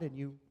love God and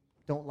you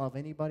don't love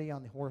anybody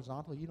on the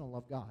horizontal, you don't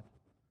love God.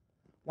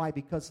 Why?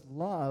 Because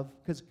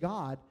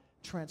God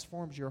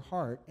transforms your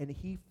heart and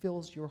he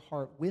fills your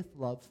heart with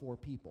love for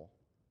people.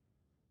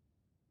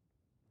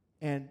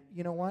 And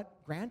you know what?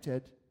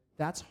 Granted,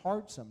 that's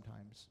hard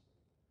sometimes.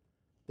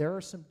 There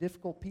are some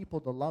difficult people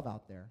to love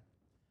out there.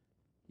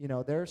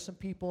 There are some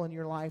people in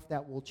your life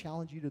that will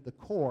challenge you to the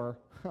core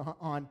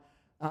on,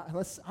 I'm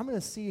going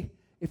to see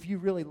if you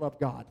really love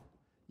God,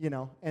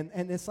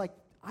 And it's like,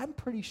 I'm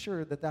pretty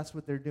sure that that's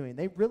what they're doing.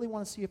 They really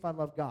want to see if I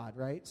love God,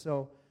 right?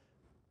 So,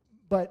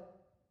 but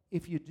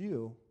if you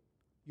do,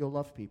 you'll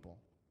love people.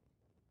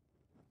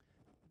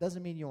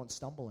 Doesn't mean you won't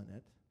stumble in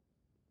it,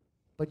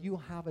 but you'll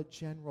have a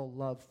general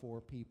love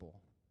for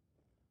people.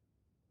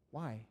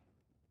 Why?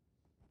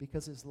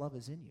 Because his love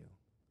is in you.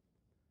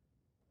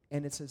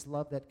 And it's his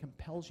love that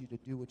compels you to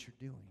do what you're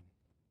doing.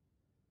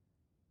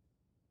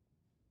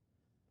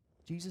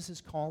 Jesus is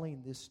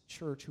calling this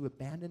church who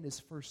abandoned his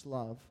first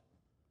love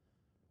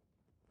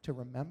to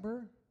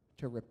remember,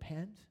 to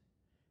repent,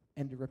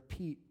 and to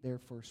repeat their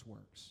first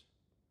works.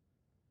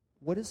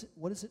 What is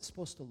it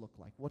supposed to look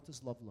like? What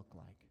does love look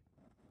like?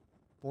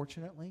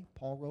 Fortunately,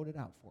 Paul wrote it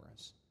out for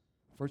us.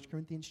 1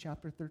 Corinthians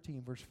chapter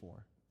 13, verse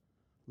 4.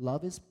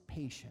 Love is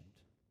patient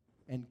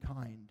and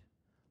kind.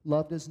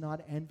 Love does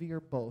not envy or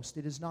boast.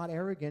 It is not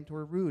arrogant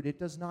or rude. It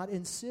does not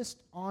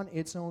insist on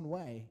its own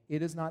way.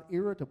 It is not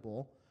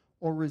irritable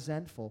or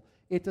resentful.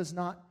 It does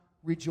not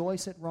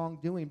rejoice at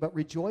wrongdoing, but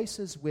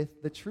rejoices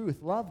with the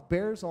truth. Love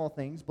bears all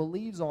things,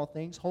 believes all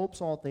things,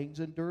 hopes all things,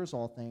 endures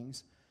all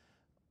things.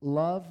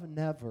 Love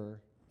never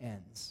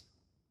ends.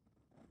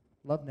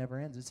 Love never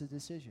ends. It's a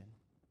decision.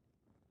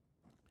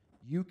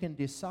 You can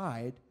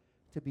decide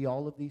to be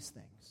all of these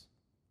things.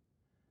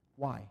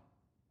 Why?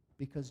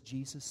 Because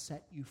Jesus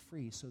set you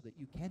free so that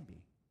you can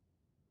be.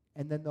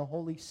 And then the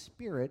Holy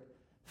Spirit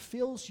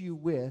fills you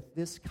with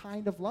this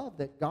kind of love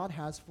that God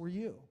has for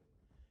you.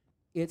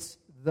 It's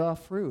the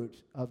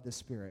fruit of the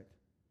Spirit.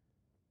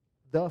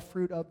 The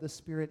fruit of the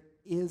Spirit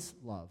is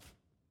love.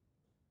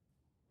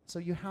 So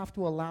you have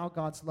to allow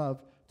God's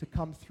love to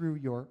come through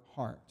your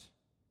heart.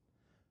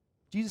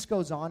 Jesus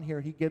goes on here,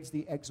 he gives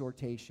the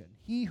exhortation.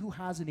 He who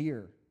has an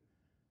ear,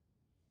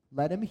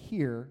 let him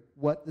hear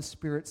what the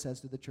Spirit says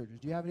to the churches.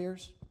 Do you have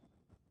ears?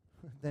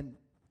 Then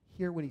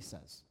hear what he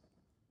says.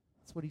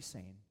 That's what he's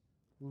saying.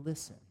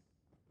 listen.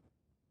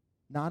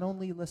 Not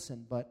only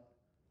listen, but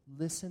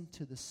listen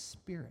to the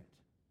Spirit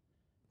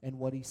and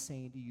what He's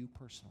saying to you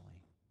personally.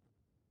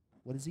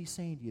 What is He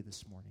saying to you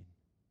this morning?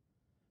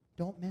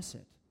 Don't miss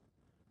it.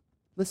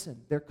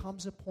 Listen, there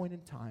comes a point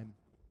in time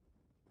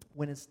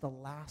when it's the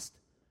last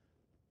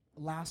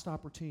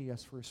opportunity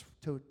for us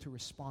to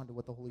respond to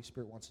what the Holy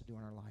Spirit wants to do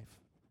in our life.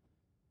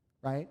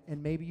 Right?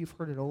 And maybe you've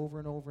heard it over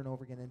and over and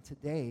over again, and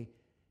today,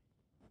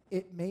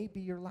 it may be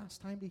your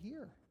last time to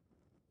hear.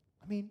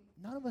 I mean,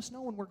 none of us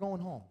know when we're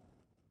going home.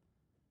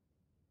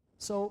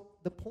 So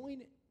the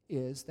point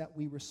is that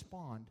we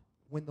respond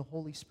when the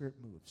Holy Spirit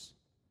moves.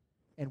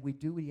 And we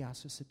do what He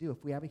asks us to do.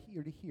 If we have an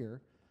ear to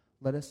hear,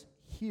 let us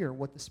hear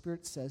what the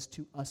Spirit says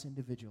to us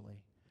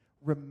individually.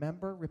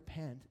 Remember,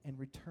 repent, and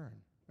return,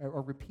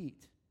 or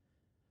repeat.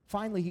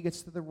 Finally, He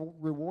gets to the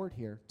reward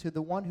here. To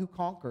the one who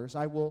conquers,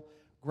 I will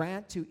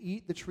grant to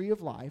eat the tree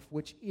of life,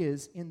 which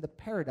is in the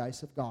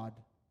paradise of God.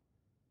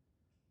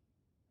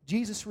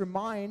 Jesus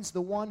reminds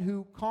the one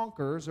who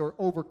conquers or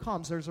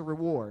overcomes there's a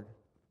reward.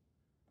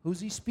 Who's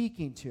He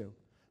speaking to?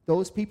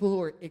 Those people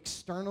who are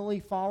externally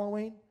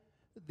following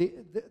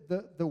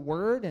the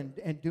word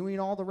and doing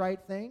all the right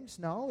things?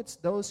 No, it's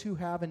those who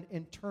have an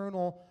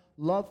internal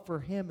love for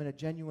Him and a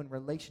genuine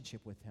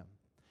relationship with Him.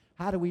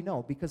 How do we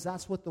know? Because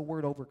that's what the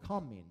word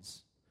overcome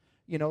means.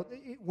 You know,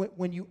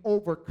 when you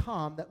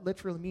overcome, that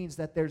literally means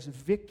that there's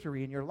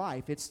victory in your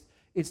life. It's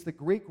the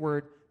Greek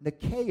word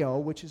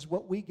nikeo, which is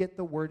what we get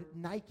the word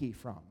Nike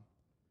from.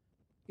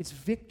 It's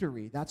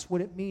victory. That's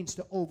what it means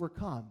to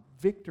overcome.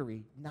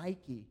 Victory,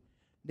 Nike,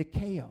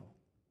 nikeo.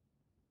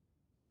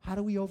 How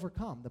do we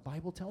overcome? The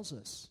Bible tells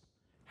us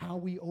how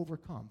we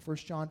overcome. 1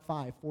 John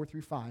 5, 4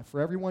 through 5.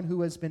 For everyone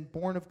who has been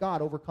born of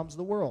God overcomes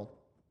the world.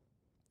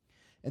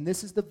 And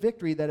this is the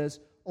victory that has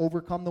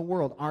overcome the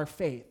world, our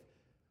faith.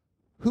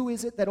 Who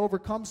is it that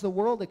overcomes the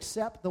world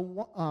except the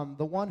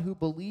one who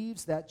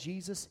believes that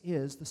Jesus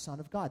is the Son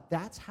of God?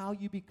 That's how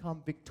you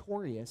become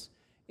victorious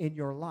in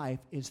your life,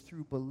 is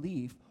through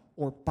belief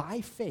or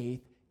by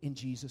faith in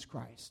Jesus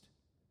Christ.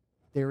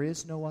 There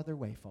is no other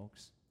way,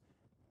 folks.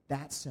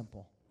 That's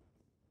simple.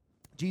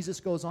 Jesus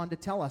goes on to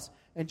tell us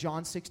in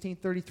John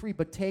 16:33,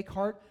 but take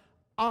heart,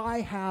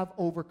 I have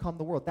overcome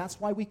the world. That's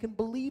why we can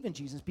believe in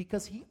Jesus,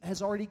 because He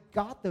has already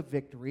got the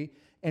victory,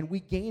 and we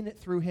gain it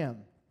through Him.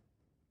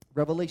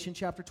 Revelation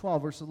chapter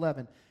 12, verse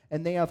 11,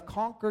 and they have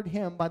conquered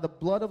Him by the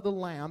blood of the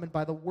Lamb and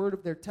by the word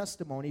of their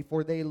testimony,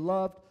 for they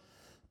loved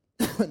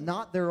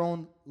not their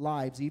own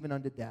lives, even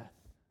unto death.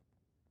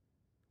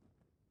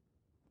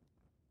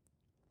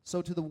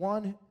 So to the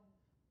one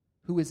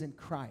who is in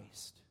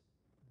Christ,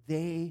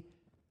 they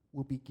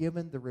will be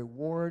given the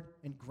reward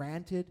and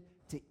granted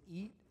to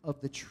eat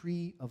of the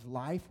tree of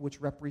life,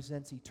 which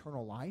represents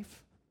eternal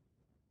life,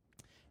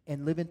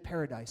 and live in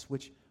paradise,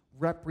 which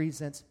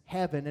represents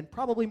heaven, and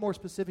probably more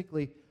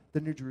specifically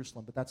the New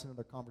Jerusalem, but that's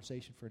another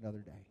conversation for another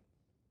day.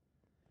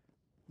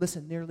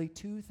 Listen, nearly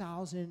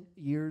 2,000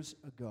 years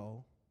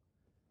ago,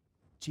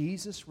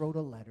 Jesus wrote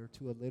a letter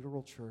to a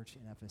literal church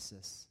in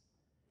Ephesus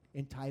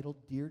entitled,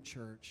 Dear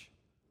Church,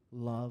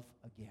 Love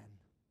Again.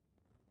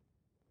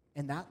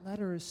 And that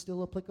letter is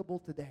still applicable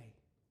today.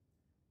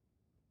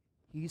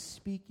 He's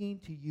speaking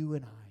to you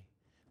and I.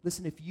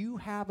 Listen, if you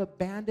have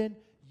abandoned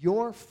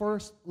your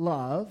first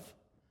love,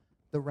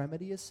 the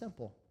remedy is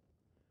simple.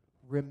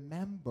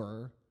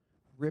 Remember,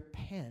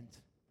 repent,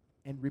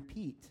 and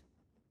repeat.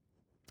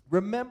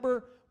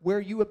 Remember where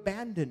you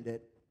abandoned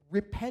it,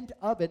 repent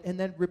of it, and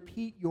then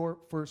repeat your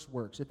first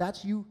works. If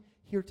that's you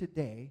here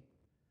today,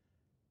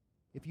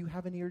 if you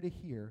have an ear to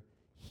hear,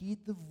 heed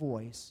the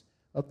voice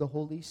of the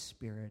Holy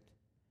Spirit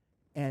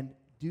and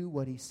do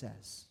what He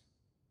says.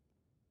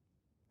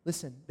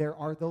 Listen, there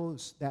are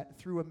those that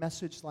through a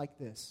message like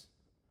this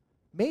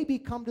maybe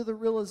come to the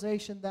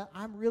realization that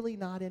I'm really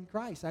not in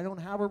Christ. I don't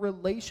have a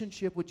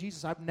relationship with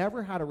Jesus. I've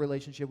never had a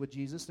relationship with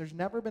Jesus. There's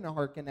never been a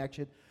heart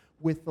connection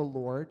with the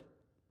Lord.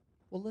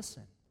 Well,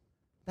 listen,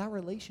 that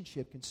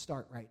relationship can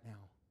start right now.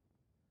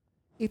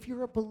 If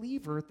you're a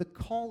believer, the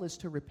call is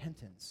to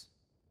repentance.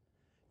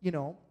 You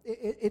know,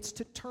 it's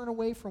to turn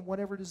away from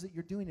whatever it is that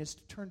you're doing. It's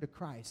to turn to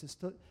Christ. It's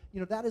to,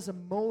 that is a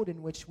mode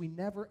in which we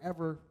never,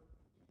 ever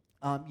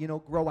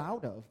grow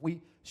out of.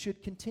 We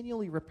should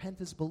continually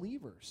repent as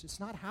believers. It's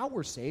not how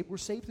we're saved. We're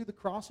saved through the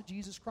cross of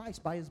Jesus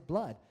Christ by His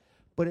blood.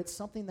 But it's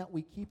something that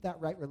we keep that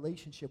right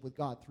relationship with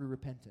God through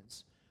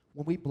repentance.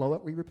 When we blow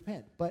it, we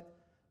repent. But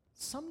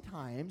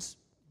sometimes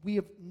we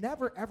have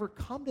never, ever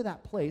come to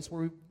that place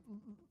where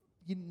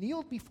you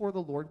kneeled before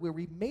the Lord, where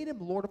we made Him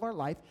Lord of our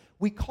life.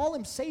 We call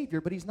Him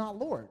Savior, but He's not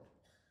Lord.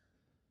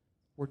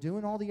 We're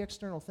doing all the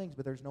external things,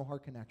 but there's no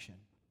heart connection.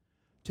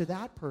 To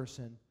that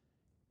person,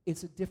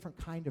 it's a different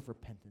kind of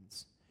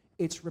repentance.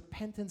 It's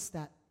repentance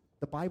that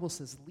the Bible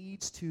says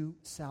leads to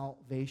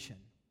salvation.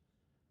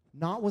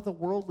 Not with a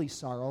worldly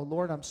sorrow,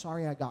 Lord, I'm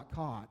sorry I got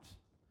caught,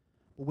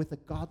 but with a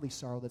godly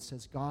sorrow that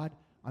says, God,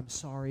 I'm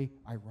sorry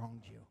I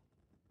wronged you.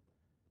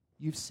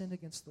 You've sinned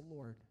against the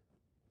Lord.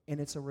 And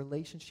it's a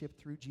relationship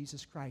through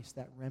Jesus Christ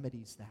that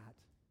remedies that.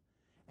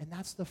 And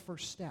that's the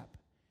first step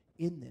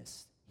in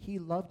this. He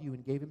loved you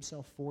and gave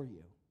himself for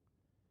you.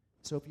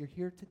 So if you're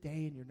here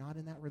today and you're not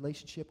in that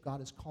relationship,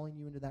 God is calling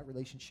you into that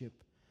relationship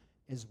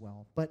as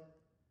well. But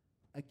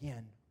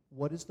again,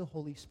 what is the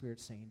Holy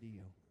Spirit saying to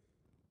you?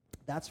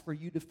 That's for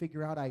you to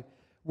figure out.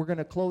 We're going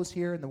to close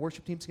here, and the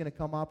worship team's going to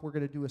come up. We're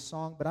going to do a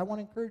song. But I want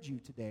to encourage you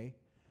today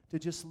to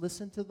just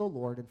listen to the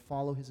Lord and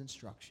follow his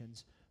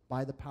instructions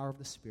by the power of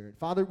the Spirit.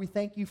 Father, we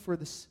thank you for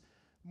this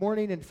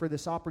morning and for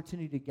this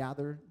opportunity to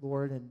gather,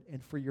 Lord,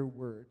 and for your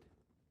word.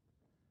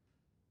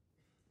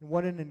 And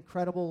what an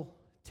incredible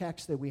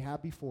text that we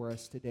have before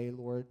us today,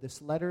 Lord.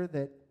 This letter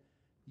that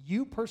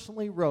you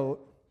personally wrote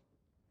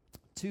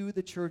to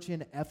the church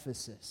in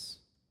Ephesus,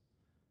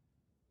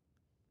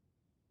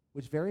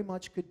 which very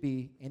much could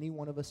be any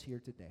one of us here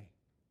today.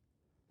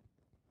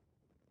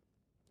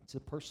 It's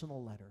a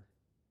personal letter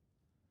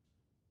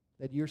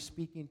that you're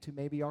speaking to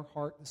maybe our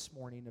heart this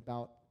morning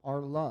about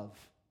our love,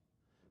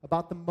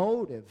 about the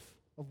motive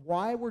of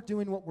why we're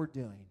doing what we're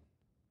doing.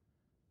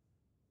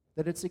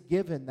 That it's a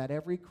given that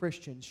every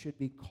Christian should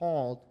be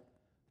called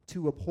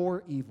to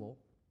abhor evil,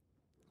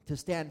 to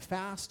stand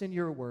fast in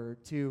your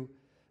word, to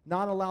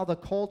not allow the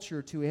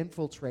culture to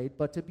infiltrate,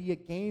 but to be a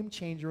game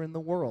changer in the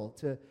world,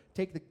 to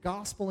take the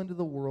gospel into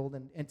the world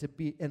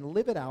and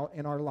live it out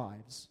in our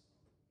lives.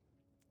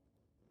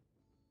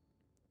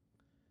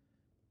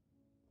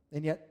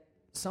 And yet,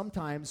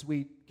 sometimes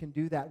we can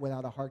do that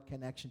without a heart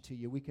connection to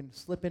you. We can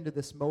slip into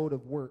this mode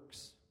of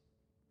works.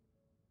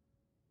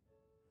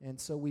 And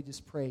so we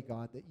just pray,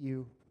 God, that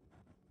you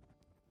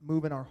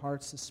move in our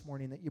hearts this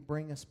morning, that you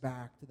bring us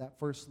back to that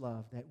first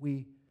love, that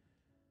we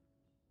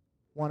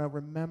want to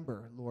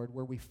remember, Lord,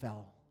 where we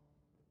fell.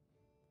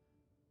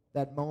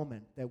 That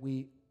moment that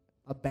we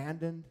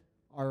abandoned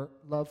our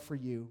love for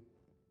you,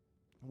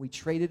 and we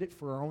traded it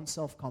for our own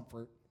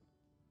self-comfort.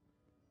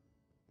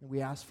 And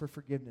we ask for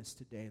forgiveness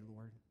today,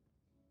 Lord.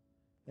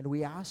 And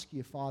we ask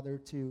you,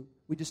 Father,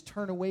 we just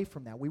turn away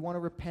from that. We want to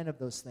repent of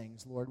those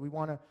things, Lord. We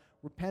want to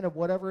repent of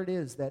whatever it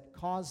is that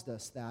caused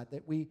us that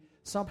we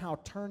somehow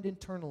turned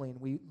internally and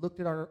we looked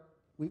at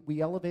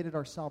we elevated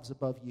ourselves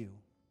above you.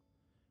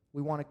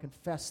 We want to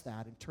confess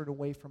that and turn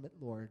away from it,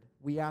 Lord.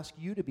 We ask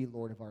you to be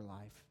Lord of our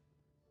life.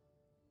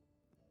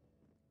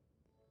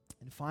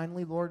 And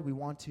finally, Lord, we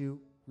want to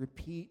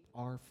repeat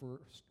our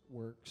first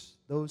works,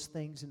 those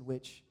things in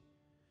which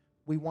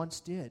we once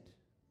did.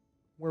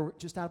 We're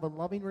just out of a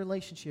loving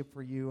relationship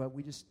for you.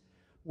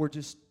 We're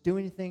just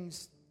doing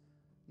things,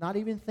 not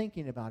even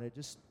thinking about it,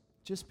 just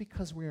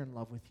because we're in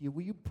love with you.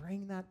 Will you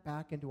bring that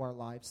back into our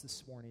lives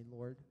this morning,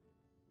 Lord?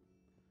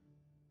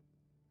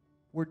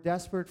 We're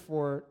desperate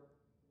for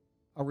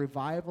a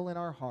revival in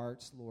our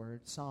hearts,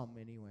 Lord, some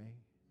anyway.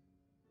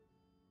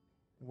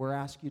 We're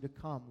asking you to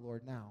come,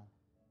 Lord, now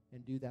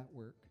and do that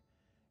work.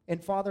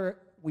 And Father,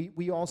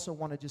 we also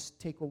want to just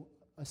take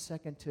a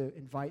second to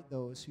invite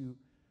those who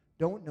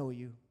don't know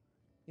you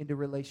into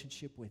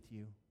relationship with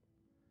you.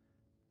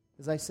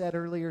 As I said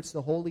earlier, it's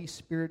the Holy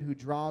Spirit who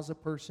draws a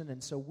person,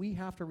 and so we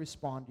have to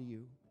respond to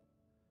you.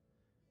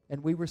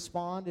 And we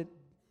respond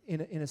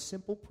in a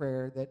simple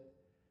prayer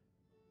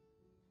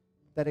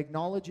that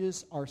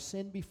acknowledges our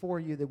sin before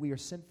you, that we are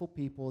sinful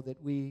people,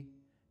 that we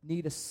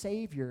need a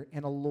Savior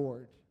and a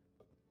Lord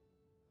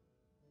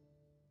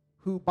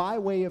who, by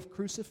way of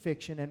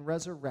crucifixion and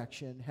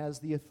resurrection, has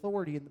the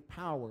authority and the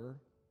power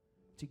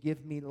to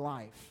give me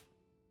life.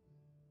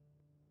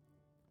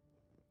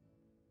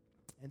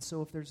 And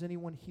so if there's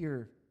anyone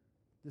here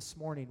this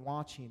morning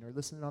watching or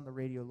listening on the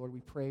radio, Lord,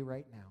 we pray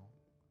right now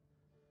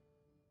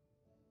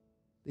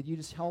that you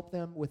just help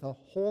them with a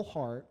whole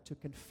heart to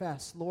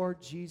confess,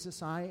 Lord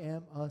Jesus, I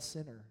am a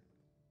sinner.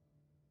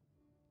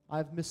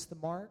 I've missed the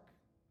mark.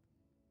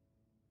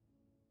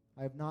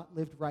 I have not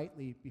lived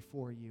rightly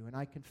before you, and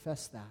I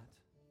confess that.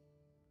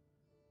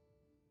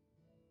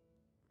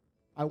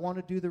 I want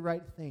to do the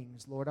right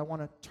things, Lord. I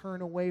want to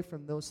turn away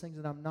from those things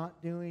that I'm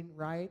not doing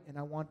right, and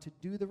I want to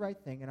do the right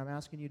thing, and I'm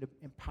asking you to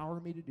empower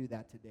me to do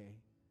that today.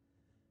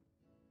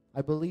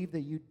 I believe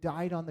that you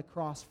died on the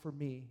cross for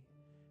me,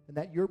 and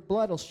that your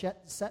blood will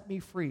set me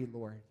free,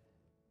 Lord.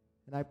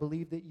 And I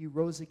believe that you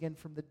rose again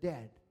from the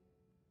dead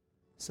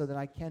so that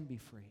I can be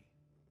free.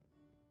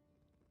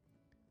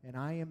 And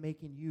I am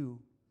making you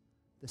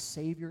the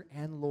Savior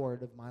and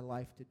Lord of my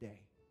life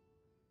today.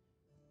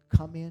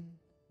 Come in,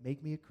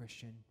 make me a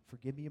Christian,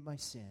 forgive me of my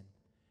sin,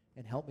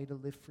 and help me to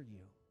live for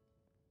you.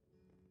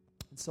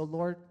 And so,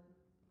 Lord,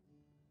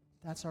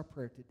 that's our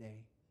prayer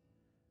today.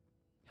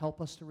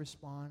 Help us to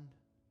respond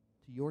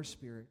to your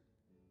Spirit.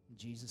 In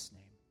Jesus'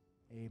 name,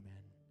 amen.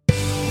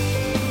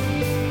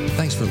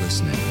 Thanks for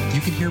listening.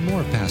 You can hear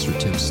more of Pastor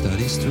Tim's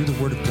studies through the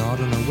Word of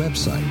God on our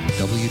website,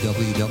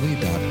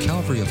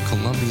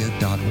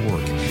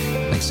 www.calvaryofcolumbia.org.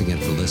 Thanks again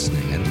for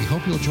listening, and we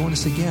hope you'll join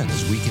us again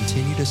as we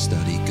continue to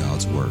study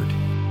God's Word.